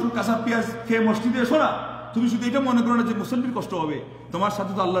কাঁচা রসুন কাঁচা পেঁয়াজ খেয়ে মসজিদে এসো না। তুমি শুধু এটা মনে করো না যে মুসল্লির কষ্ট হবে, তোমার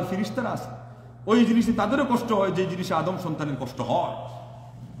সাথে তো আল্লাহর ফেরেশতারা আছে, ওই জিনিসে তাদেরও কষ্ট হয় যে জিনিসে আদম সন্তানের কষ্ট হয়।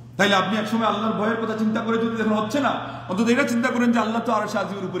 তাইলে আপনি একসময় আল্লাহর ভয়ের কথা চিন্তা করে যদি দেখেন হচ্ছে না, অন্তত এটা চিন্তা করেন যে আল্লাহ তো আরশে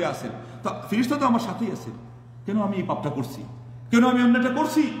আজিমের উপরে আছেন, তো ফেরেশতা তো আমার সাথেই আছে, কেন আমি এই পাপটা করছি, কেন আমি অন্যটা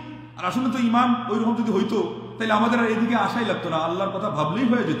করছি? আর আসলে তো ঈমান ওইরকম যদি হইতো তাহলে আমাদের আর এদিকে আশাই লাগতো না, আল্লাহর কথা ভাবলেই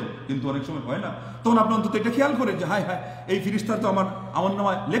হয়ে যেত। কিন্তু অনেক সময় হয় না, তখন আপনি অন্তত এটা খেয়াল করেন যে হায় হায় এই ফেরেশতা তো আমার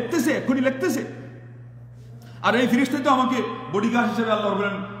নামায় লিখতেছে, এক্ষুনি লিখতেছে, আর এই ফেরেশতা তো আমাকে বডিগার্ড হিসেবে আল্লাহ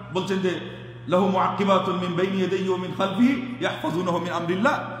বলছেন যে লাহু মুআক্কিবাতুন মিন বাইনি ইয়াদাইহি ওয়া মিন খালফিহি ইয়াহফাজুনাহু মিন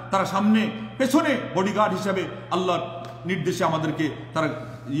আমরিল্লাহ। তারা সামনে পেছনে বডিগার্ড হিসেবে আল্লাহর নির্দেশে আমাদেরকে তারা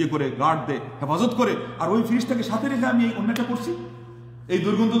করে গার্ড দেয়, হেফাজত করে। আর ওই ফেরেশতাকে সাথে রেখে আমি এই অন্যটা করছি। এই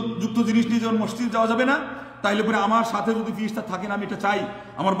দুর্গন্ধযুক্ত জিনিস নিয়ে যখন মসজিদে যাওয়া যাবে না, তাইলে পরে আমার সাথে যদি ফেরেশতা থাকেন, আমি এটা চাই,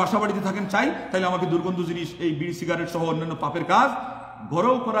 আমার বাসা বাড়িতে থাকেন চাই, তাইলে আমাকে দুর্গন্ধ জিনিস এই বিড়ি সিগারেট সহ অন্যান্য পাপের কাজ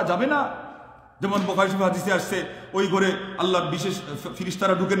ঘরেও করা যাবে না। যেমন বুখারী শরীফে হাদিসে আসছে ওই ঘরে আল্লাহর বিশেষ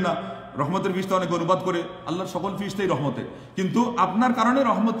ফেরেশতারা ঢুকেন না। রহমতের ফেরেশতা অনেক অনুবাদ করে আল্লাহর সকল ফেরেশতাই রহমতের, কিন্তু আপনার কারণে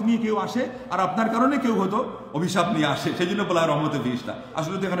রহমত নিয়ে কেউ আসে আর আপনার কারণে কেউ হয়তো অভিশাপ নিয়ে আসে, সেই জন্য বলা হয় রহমতের ফেরেশতা।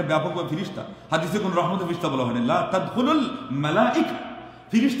 আসলে তো এখানে ব্যাপক ফেরেশতা, হাদিসে কোন রহমতের ফেরেশতা বলা হয়নি। লা তাদখুলুল মালাইকা,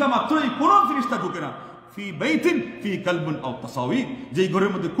 ফেরেশতা মাত্রই কোন ফেরেশতা ঢুকে না ফি বাইতিন ফি কালবুন আও তাসাউই, যেই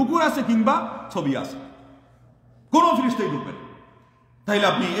ঘরের মধ্যে কুকুর আছে কিংবা ছবি আছে, কোন ফেরেশতাই ঢুকবে না। তাইলে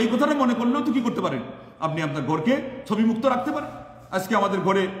আপনি এই কথাটা মনে করলেও তো কি করতে পারেন, আপনি আপনার ঘরকে ছবি মুক্ত রাখতে পারেন। আজকে আমাদের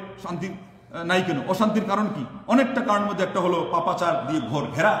ঘরে শান্তি নাই কেন? অশান্তির কারণ কি? অনেকটা কারণের মধ্যে একটা হলো পাপাচার দিয়ে ঘর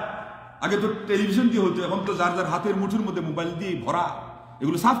ঘেরা। আগে তো টেলিভিশন দিয়ে হতো, এখন তো যার যার হাতের মুঠোর মধ্যে মোবাইল দিয়ে ভরা।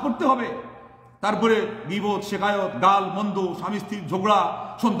 এগুলো সাফ করতে হবে। তারপরে গীবত, শেখায়ত, গাল মন্দ, স্বামী স্ত্রীর ঝগড়া,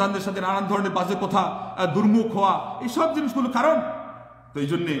 সন্তানদের সাথে নানান ধরনের বাজে কথা, দুর্মুখ হওয়া, এইসব জিনিসগুলো কারণ। তো এই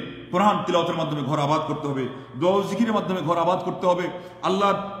জন্যে কোরআন তিলাওয়াতের মাধ্যমে ঘর আবাদ করতে হবে, দোয়া জিকিরের মাধ্যমে ঘর আবাদ করতে হবে,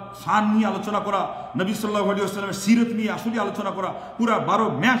 আল্লাহর শান নিয়ে আলোচনা করা, নবী সাল্লাল্লাহু আলাইহি ওয়াসাল্লামের সিরত নিয়ে আসলে আলোচনা করা, পুরা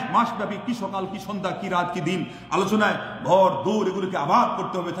 12 মাস ব্যাপী কি সকাল কি সন্ধ্যা কি রাত কি দিন আলোচনায় ঘর দৌড় এগুলোকে আবাদ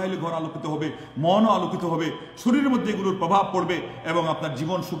করতে হবে। তাইলে ঘর আলোকিত হবে, মনও আলোকিত হবে, শরীরের মধ্যে এগুলোর প্রভাব পড়বে এবং আপনার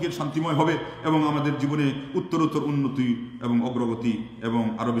জীবন সুখের শান্তিময় হবে এবং আমাদের জীবনে উত্তরোত্তর উন্নতি এবং অগ্রগতি এবং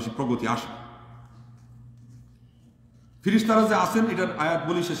আরো বেশি প্রগতি আসবে। ফিরিস্তারা যে আসেন এটার আয়াত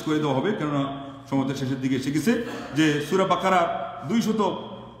বলি শেষ করে দেওয়া হবে, কেননা সময়ের শেষের দিকে এসে গেছে। যে সূরা বাকারা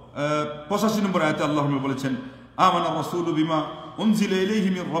 285 নম্বর আয়াতে আল্লাহ বলেছেন, আমানা রাসূলু বিমা উনজিলা ইলাইহি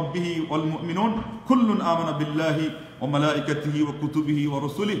মির রাব্বিহি ওয়াল মুমিনুন কুল্লুন আমানা বিল্লাহি ওয়া মালাইকাতিহি ওয়া কুতুবিহি ওয়া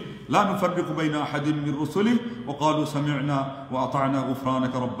রাসূলিহি লা নুফাররিকু বাইনা আহাদিন মির রাসূলিহি ওয়া ক্বালু সামি'না ওয়া আতা'না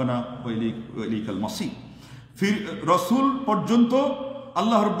গুফরানাকা রাব্বানা ওয়া ইলাইকাল মাসির। রাসূল পর্যন্ত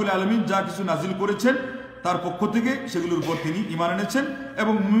আল্লাহ রাব্বুল আলামিন যা কিছু নাজিল করেছেন তার পক্ষ থেকে সেগুলোর উপর তিনি ঈমান এনেছেন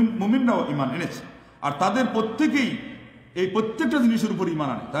এবং মুমিনরাও ঈমান এনেছে। আর তাদের প্রত্যেকেই এই প্রত্যেকটা জিনিসের উপর ঈমান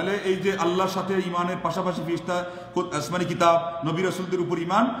আনে। তাহলে এই যে আল্লাহর সাথে ঈমানের পাশাপাশি ফেরেশতা, আসমানি কিতাব, নবী রাসূলদের উপর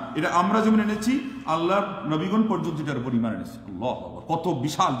ঈমান, এটা আমরা যেমন এনেছি আল্লাহর নবীগণ পর্যন্ত এটার উপর ঈমান এনেছে। আল্লাহু আকবার, কত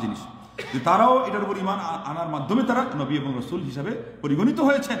বিশাল জিনিস! যে তারাও এটার উপর ঈমান আনার মাধ্যমে তারা নবী এবং রাসূল হিসাবে পরিগণিত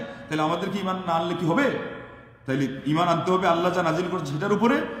হয়েছেন। তাহলে আমাদেরকে ঈমান না আনলে কি হবে? তাইলে ঈমান আনতে হবে আল্লাহ যা নাজিল করেছে সেটার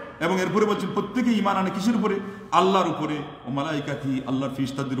উপরে, এবং এরপরে বলছেন প্রত্যেকে ঈমান আনে কিসের উপরে? আল্লাহর উপরে, ও মালাইকাতি আল্লাহর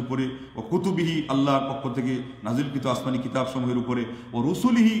ফেরেশতাদের উপরে, ও কুতুবিহি আল্লাহর পক্ষ থেকে নাজিলকৃত আসমানি কিতাব সমূহের উপরে, ও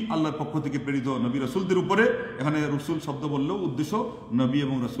রসুলিহি আল্লাহর পক্ষ থেকে প্রেরিত নবী রাসূলদের উপরে। এখানে রসুল শব্দ বললেও উদ্দেশ্য নবী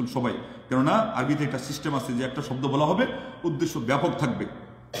এবং রাসূল সবাই, কেননা আরবিতে একটা সিস্টেম আছে যে একটা শব্দ বলা হবে উদ্দেশ্য ব্যাপক থাকবে।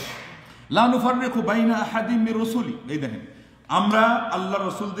 লা নুফাররিকু বাইনা আহাদিন মির রাসূলি, এই দেখেন আমরা আল্লাহ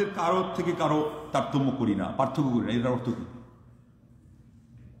রাসূলদের কারো থেকে কারো তারতম্য করি না, পার্থক্য করি না। এর অর্থ কি?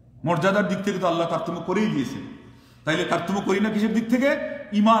 মর্যাদার দিক থেকে তো আল্লাহ তারতম্য করেই দিয়েছেন। তাইলে তারতম্য করি না কিসের দিক থেকে?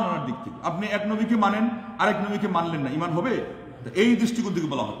 ঈমান আনার দিক থেকে। আপনি এক নবীকে মানেন, আরেক নবীকে মানলেন না, ঈমান হবে? এই দৃষ্টিকোণ থেকে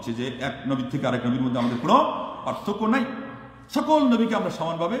বলা হচ্ছে যে এক নবীর থেকে আরেক নবীর মধ্যে আমাদের কোনো পার্থক্য নাই। সকল নবীকে আমরা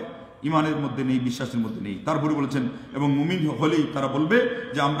সমানভাবে ঈমানের মধ্যে নেই, বিশ্বাসের মধ্যে নেই। তারপরে বলেছেন এবং মুমিন হলেই তারা বলবে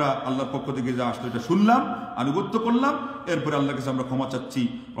যে আমরা আল্লাহর পক্ষ থেকে যা আসলো এটা শুনলাম, আনুগত্য করলাম, এরপরে আল্লাহর কাছে আমরা ক্ষমা চাচ্ছি,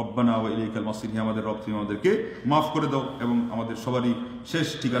 রব্বানা ওয়া ইলাইকাল মাসির, হে আমাদের রব তুমি আমাদেরকে মাফ করে দাও এবং আমাদের সবারই শেষ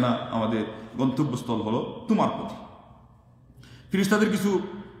ঠিকানা, আমাদের গন্তব্যস্থল হলো তোমার প্রতি। ফেরেশতাদের কিছু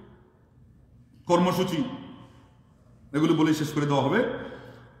কর্মসূচি এগুলো বলে শেষ করে দেওয়া হবে।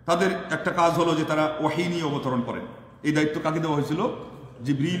 তাদের একটা কাজ হলো যে তারা ওহী নিয়ে অবতরণ করেন। এই দায়িত্ব কাকে দেওয়া হয়েছিল?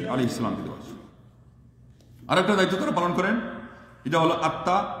 জিবরিল আলাইহিস সালামকে দেওয়া হয়েছিল। আরেকটা দায়িত্ব তারা পালন করেন, এটা হলো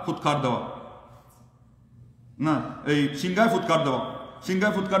আত্মা ফুৎকার দেওয়া, না এই সিংহায় ফুৎকার দেওয়া।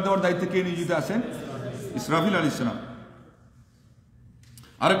 সিংহায় ফুৎকার দেওয়ার দায়িত্বে কে নিয়োজিত আছেন? ইসরাফিল আলাইহিস সালাম।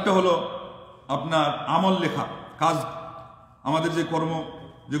 আরেকটা হলো আপনার আমল লেখা কাজ, আমাদের যে কর্ম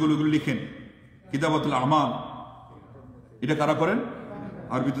যেগুলো লিখেন, কিতাবাতুল আমাল, এটা কারা করেন?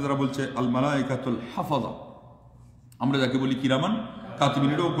 আরবিতে তারা বলছে আল মালাইকাতুল হাফাজা, আমরা যাকে বলি কিরামান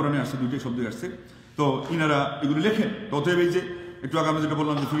কাতিবিন, এটাও কোরআনে আসছে, দুইটাই শব্দ আসছে। তো ইনারা এগুলো লেখেন। তো অতএব এই যে একটু আগে আমরা যেটা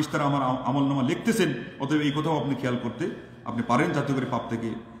বললাম যে ফেরেশতারা আমার আমলনামা লিখতেছেন, অতএব এই কথাও আপনি খেয়াল করতে আপনি পারেন, যাতে করে পাপ থেকে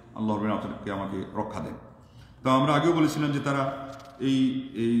আল্লাহ আপনাকে আমাকে রক্ষা দেন। তো আমরা আগেও বলেছিলাম যে তারা এই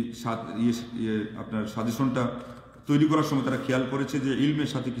আপনার সাজেশনটা তৈরি করার সময় তারা খেয়াল করেছে যে ইলমের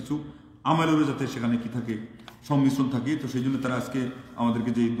সাথে কিছু আমলেরও যাতে সেখানে কি থাকে, সংমিশ্রণ থাকে। তো সেই জন্য তারা আজকে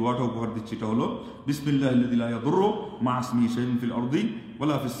আমাদেরকে যে দোয়াটা উপহার দিচ্ছে এটা হলো বিসমিল্লাহিল্লাযী লা ইয়াদুররু মা ইসমিহি শাইউন ফিল আরদি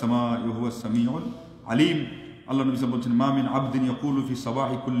ওয়ালা ফিস সামাই ওয়া হুয়াস সামিউল আলিম। আল্লাহ নবী সাল্লাল্লাহু আলাইহি ওয়াসাল্লাম বলেছেন, মা মিন আবদিন ইয়াকুলু ফি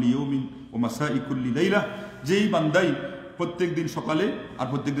সাবাহি কুল্লি ইয়াউমিন ওয়া মাসাই কুল্লি লাইলা, যেই বান্দাই প্রত্যেক দিন সকালে আর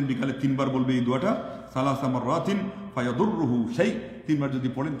প্রত্যেক দিন বিকালে 3 বার বলবে এই দোয়াটা, সালাসা মাররাতিন ফায়াদুররুহু শাই, 3 বার যদি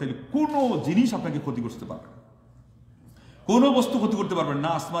পড়েন তাহলে কোনো জিনিস আপনাকে ক্ষতি করতে পারবে না, কোনো বস্তু ক্ষতি করতে পারবেন না,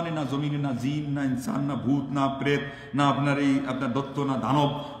 আসমানে না জমিনে, না জিন না ইনসান, না ভূত না প্রেত, না আপনার এই আপনার দত্ত, না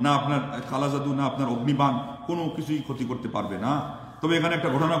দানব, না আপনার কালা জাদু, না আপনার অগ্নিবাণ, কোনো কিছুই ক্ষতি করতে পারবে না। তবে এখানে একটা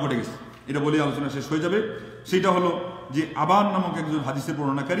ঘটনা ঘটে গেছে, এটা বলে আলোচনা শেষ হয়ে যাবে। সেটা হলো যে আবান নামক একজন হাদিসের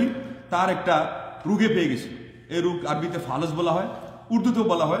বর্ণনাকারী, তার একটা রোগে পেয়ে গেছে। এই রোগ আরবিতে ফালস বলা হয়, উর্দুতেও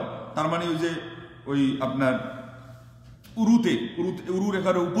বলা হয়। তার মানে ওই যে ওই আপনার উরু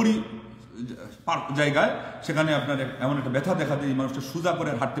রেখার উপরই জায়গায় সেখানে আপনার এমন একটা ব্যথা দেখা দেয়, মানুষটা সোজা করে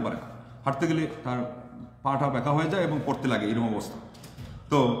হাঁটতে পারে না, হাঁটতে গেলে তার পাটা ব্যথা হয়ে যায় এবং পড়তে লাগে, এরকম অবস্থা।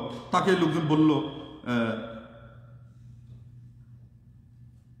 তো তাকে লোকজন বলল,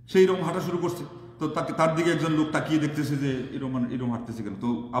 সেই রকম হাঁটা শুরু করছে। তো তার দিকে একজন লোক তাকিয়ে দেখতেছে যে এরকম হাঁটতেছে কেন। তো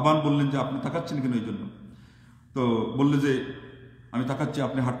আবার বললেন যে আপনি তাকাচ্ছেন কেন এই জন্য? তো বললে যে আমি তাকাচ্ছি,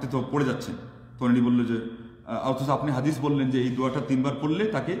 আপনি হাঁটতে তো পড়ে যাচ্ছেন। তো উনি বললো যে অথচ আপনি হাদিস বললেন যে এই দোয়াটা 3 বার পড়লে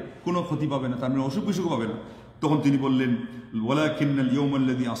তাকে কোনো ক্ষতি পাবে না, তার মানে অসুখ বিসুখ পাবে না। তখন তিনি বললেন ওয়ালাকিন্নাল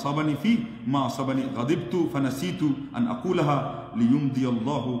ইয়াউমাল্লাযী আসাবানি ফি মা আসাবানি গাদিবতু ফানাসিতু আন আকুলাহা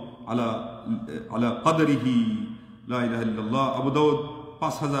লিয়ুমদিয়াল্লাহু আলা কদরিহি লা ইলাহা ইল্লাল্লাহ। আবু দাউদ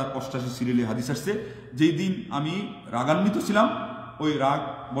 5088 সিরিয়ালে হাদিস আসছে, যেই দিন আমি রাগান্বিত ছিলাম ওই রাগ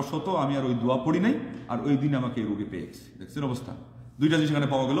বশত আমি আর ওই দোয়া পড়ি নাই, আর ওই দিন আমাকে এই রোগে পেয়ে গেছে। দেখছেন অবস্থা, দুইটা জিনিস এখানে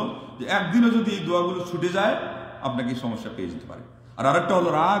পাওয়া গেল যে একদিনও যদি এই দোয়াগুলো ছুটে যায় আপনাকে সমস্যা পেয়ে যেতে পারে। আর আরেকটা হলো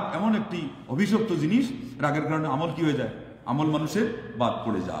রাগ এমন একটি অভিশপ্ত জিনিস, রাগের কারণে আমল কি হয়ে যায়, আমল মানুষের বাদ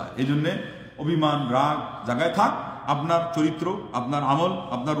পড়ে যায়। এই জন্যে অভিমান রাগ জায়গায় থাক, আপনার চরিত্র, আপনার আমল,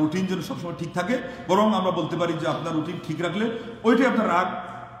 আপনার রুটিন যেন সবসময় ঠিক থাকে। বরং আমরা বলতে পারি যে আপনার রুটিন ঠিক রাখলে ওইটাই আপনার রাগ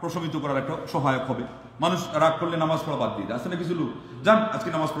প্রশমিত করার একটা সহায়ক হবে। মানুষ রাগ করলে নামাজ পড়া বাদ দিয়ে দেয়, আসলে কিছু লোক যান আজকে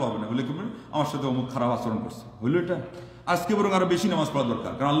নামাজ পড়া হবে না, বলে কি আমার সাথে অমুক খারাপ আচরণ করছে, হইলো এটা। আজকে বরং আরো বেশি নামাজ পড়া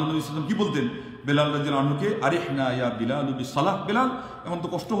দরকার, কারণ আল্লাহ নবী সাল্লাল্লাহু আলাইহি ওয়াসাল্লাম কি বলতেন, বেলাল রাদিয়াল্লাহু আনহুকে, আরিহনা ইয়া বিলাল বিসসালাহ, বেলাল এমন তো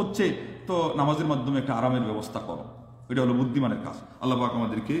কষ্ট হচ্ছে, তো নামাজের মাধ্যমে একটা আরামের ব্যবস্থা করো। এটা হলো বুদ্ধিমানের কাজ। আল্লাহ পাক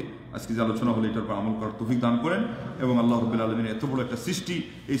আমাদেরকে আজকে যে আলোচনা হলো এটার উপর আমল করার তৌফিক দান করেন, এবং আল্লাহ রাব্বুল আলামিনের এত বড় একটা সৃষ্টি,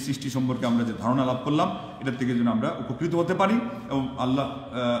 এই সৃষ্টি সম্পর্কে আমরা যে ধারণা লাভ করলাম এটার থেকে যেন আমরা উপকৃত হতে পারি। এবং আল্লাহ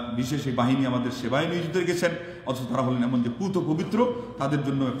বিশেষ এই বাহিনী আমাদের সেবায় নিয়োজিত রেখেছেন, অথচ তারা হলেন এমন যে পুত পবিত্র, তাদের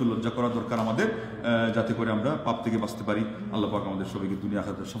জন্য একটু লজ্জা করা দরকার আমাদের, যাতে করে আমরা পাপ থেকে বাঁচতে পারি। আল্লাহ পাক আমাদের সবাইকে দুনিয়া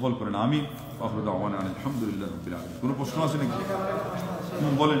আখিরাতে সফল করেন, আমিন। আলহামদুলিল্লাহ রাব্বিল আলামিন। কোনো প্রশ্ন আছে নাকি?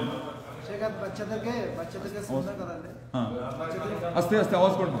 বলেন। আস্তে আস্তে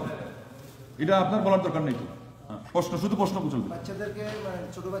আওয়াজ করবেন, এটা আপনার বলার দরকার নেই। প্রশ্ন, শুধু প্রশ্ন চলবে। বাচ্চাদেরকে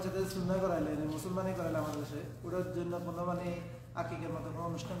ছোট বাচ্চাদের সুন্নাহ করাইলে মুসলমানি করাইলে আমাদের দেশে ওটার জন্য কোনো আকিকের মতো কোনো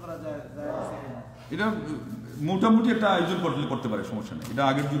অনুষ্ঠান করা যায়? এটা মোটামুটি একটা আয়োজন করতে পারে, সমস্যা নেই। এটা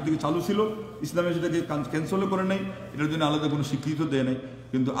আগের যুগ থেকে চালু ছিল, ইসলামে সেটাকে ক্যান্সেলও করে নাই, এটার জন্য আলাদা কোনো স্বীকৃতি দেয় নাই।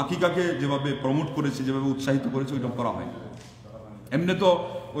 কিন্তু আকিকাকে যেভাবে প্রমোট করেছে, যেভাবে উৎসাহিত করেছে, ওইটা করা হয়। এমনি তো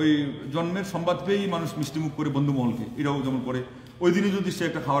ওই জন্মের সংবাদ পেয়েই মানুষ মিষ্টিমুখ করে বন্ধু মহলকে, এটাও যেমন করে, ওই দিনে যদি সে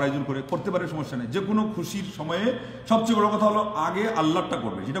একটা খাওয়ার আয়োজন করতে পারে, সমস্যা নেই। যে কোনো খুশির সময়ে সবচেয়ে বড় কথা হলো আগে আল্লাহটা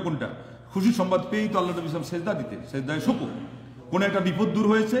করবে। সেটা কোনটা? খুশির সংবাদ পেয়েই তো আল্লাহ নবী সেজদা দিতে, সেজদায় শুকর। কোনো একটা বিপদ দূর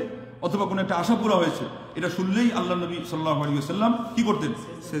হয়েছে অথবা কোনো একটা আশা পুরা হয়েছে, এটা শুনলেই আল্লাহ নবী সাল্লাল্লাহু আলাইহি ওয়াসাল্লাম কি করতেন?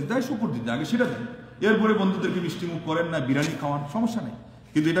 সেজদায় শুকর দিতেন, আগে সেটা দেন। এরপরে বন্ধুদেরকে মিষ্টিমুখ করেন না, বিরিয়ানি খাওয়ান, সমস্যা নেই।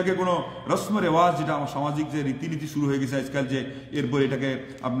 কিন্তু এটাকে কোনো রসম রেওয়াজ, যেটা আমার সামাজিক যে রীতিনীতি শুরু হয়ে গেছে আজকাল, যে এরপরে এটাকে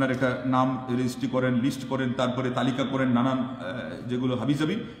আপনার একটা নাম রেজিস্ট্রি করেন, লিস্ট করেন, তারপরে তালিকা করেন, নানান যেগুলো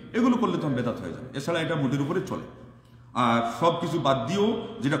হাবিজাবি, এগুলো করলে তখন বেদাত হয়ে যাবে। এছাড়া এটা মোটের উপরে চলে। আর সব কিছু বাদ দিয়েও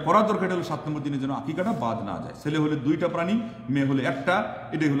যেটা করার দরকার, এটা হলো 7 নম্বর দিনের জন্য আকিকাটা বাদ না যায়। ছেলে হলে 2টা প্রাণী, মেয়ে হলে 1টা,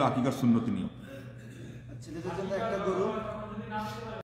 এটাই হলো আকিকার সুন্নতি নিয়ম। ছেলেদের জন্য একটা গরু,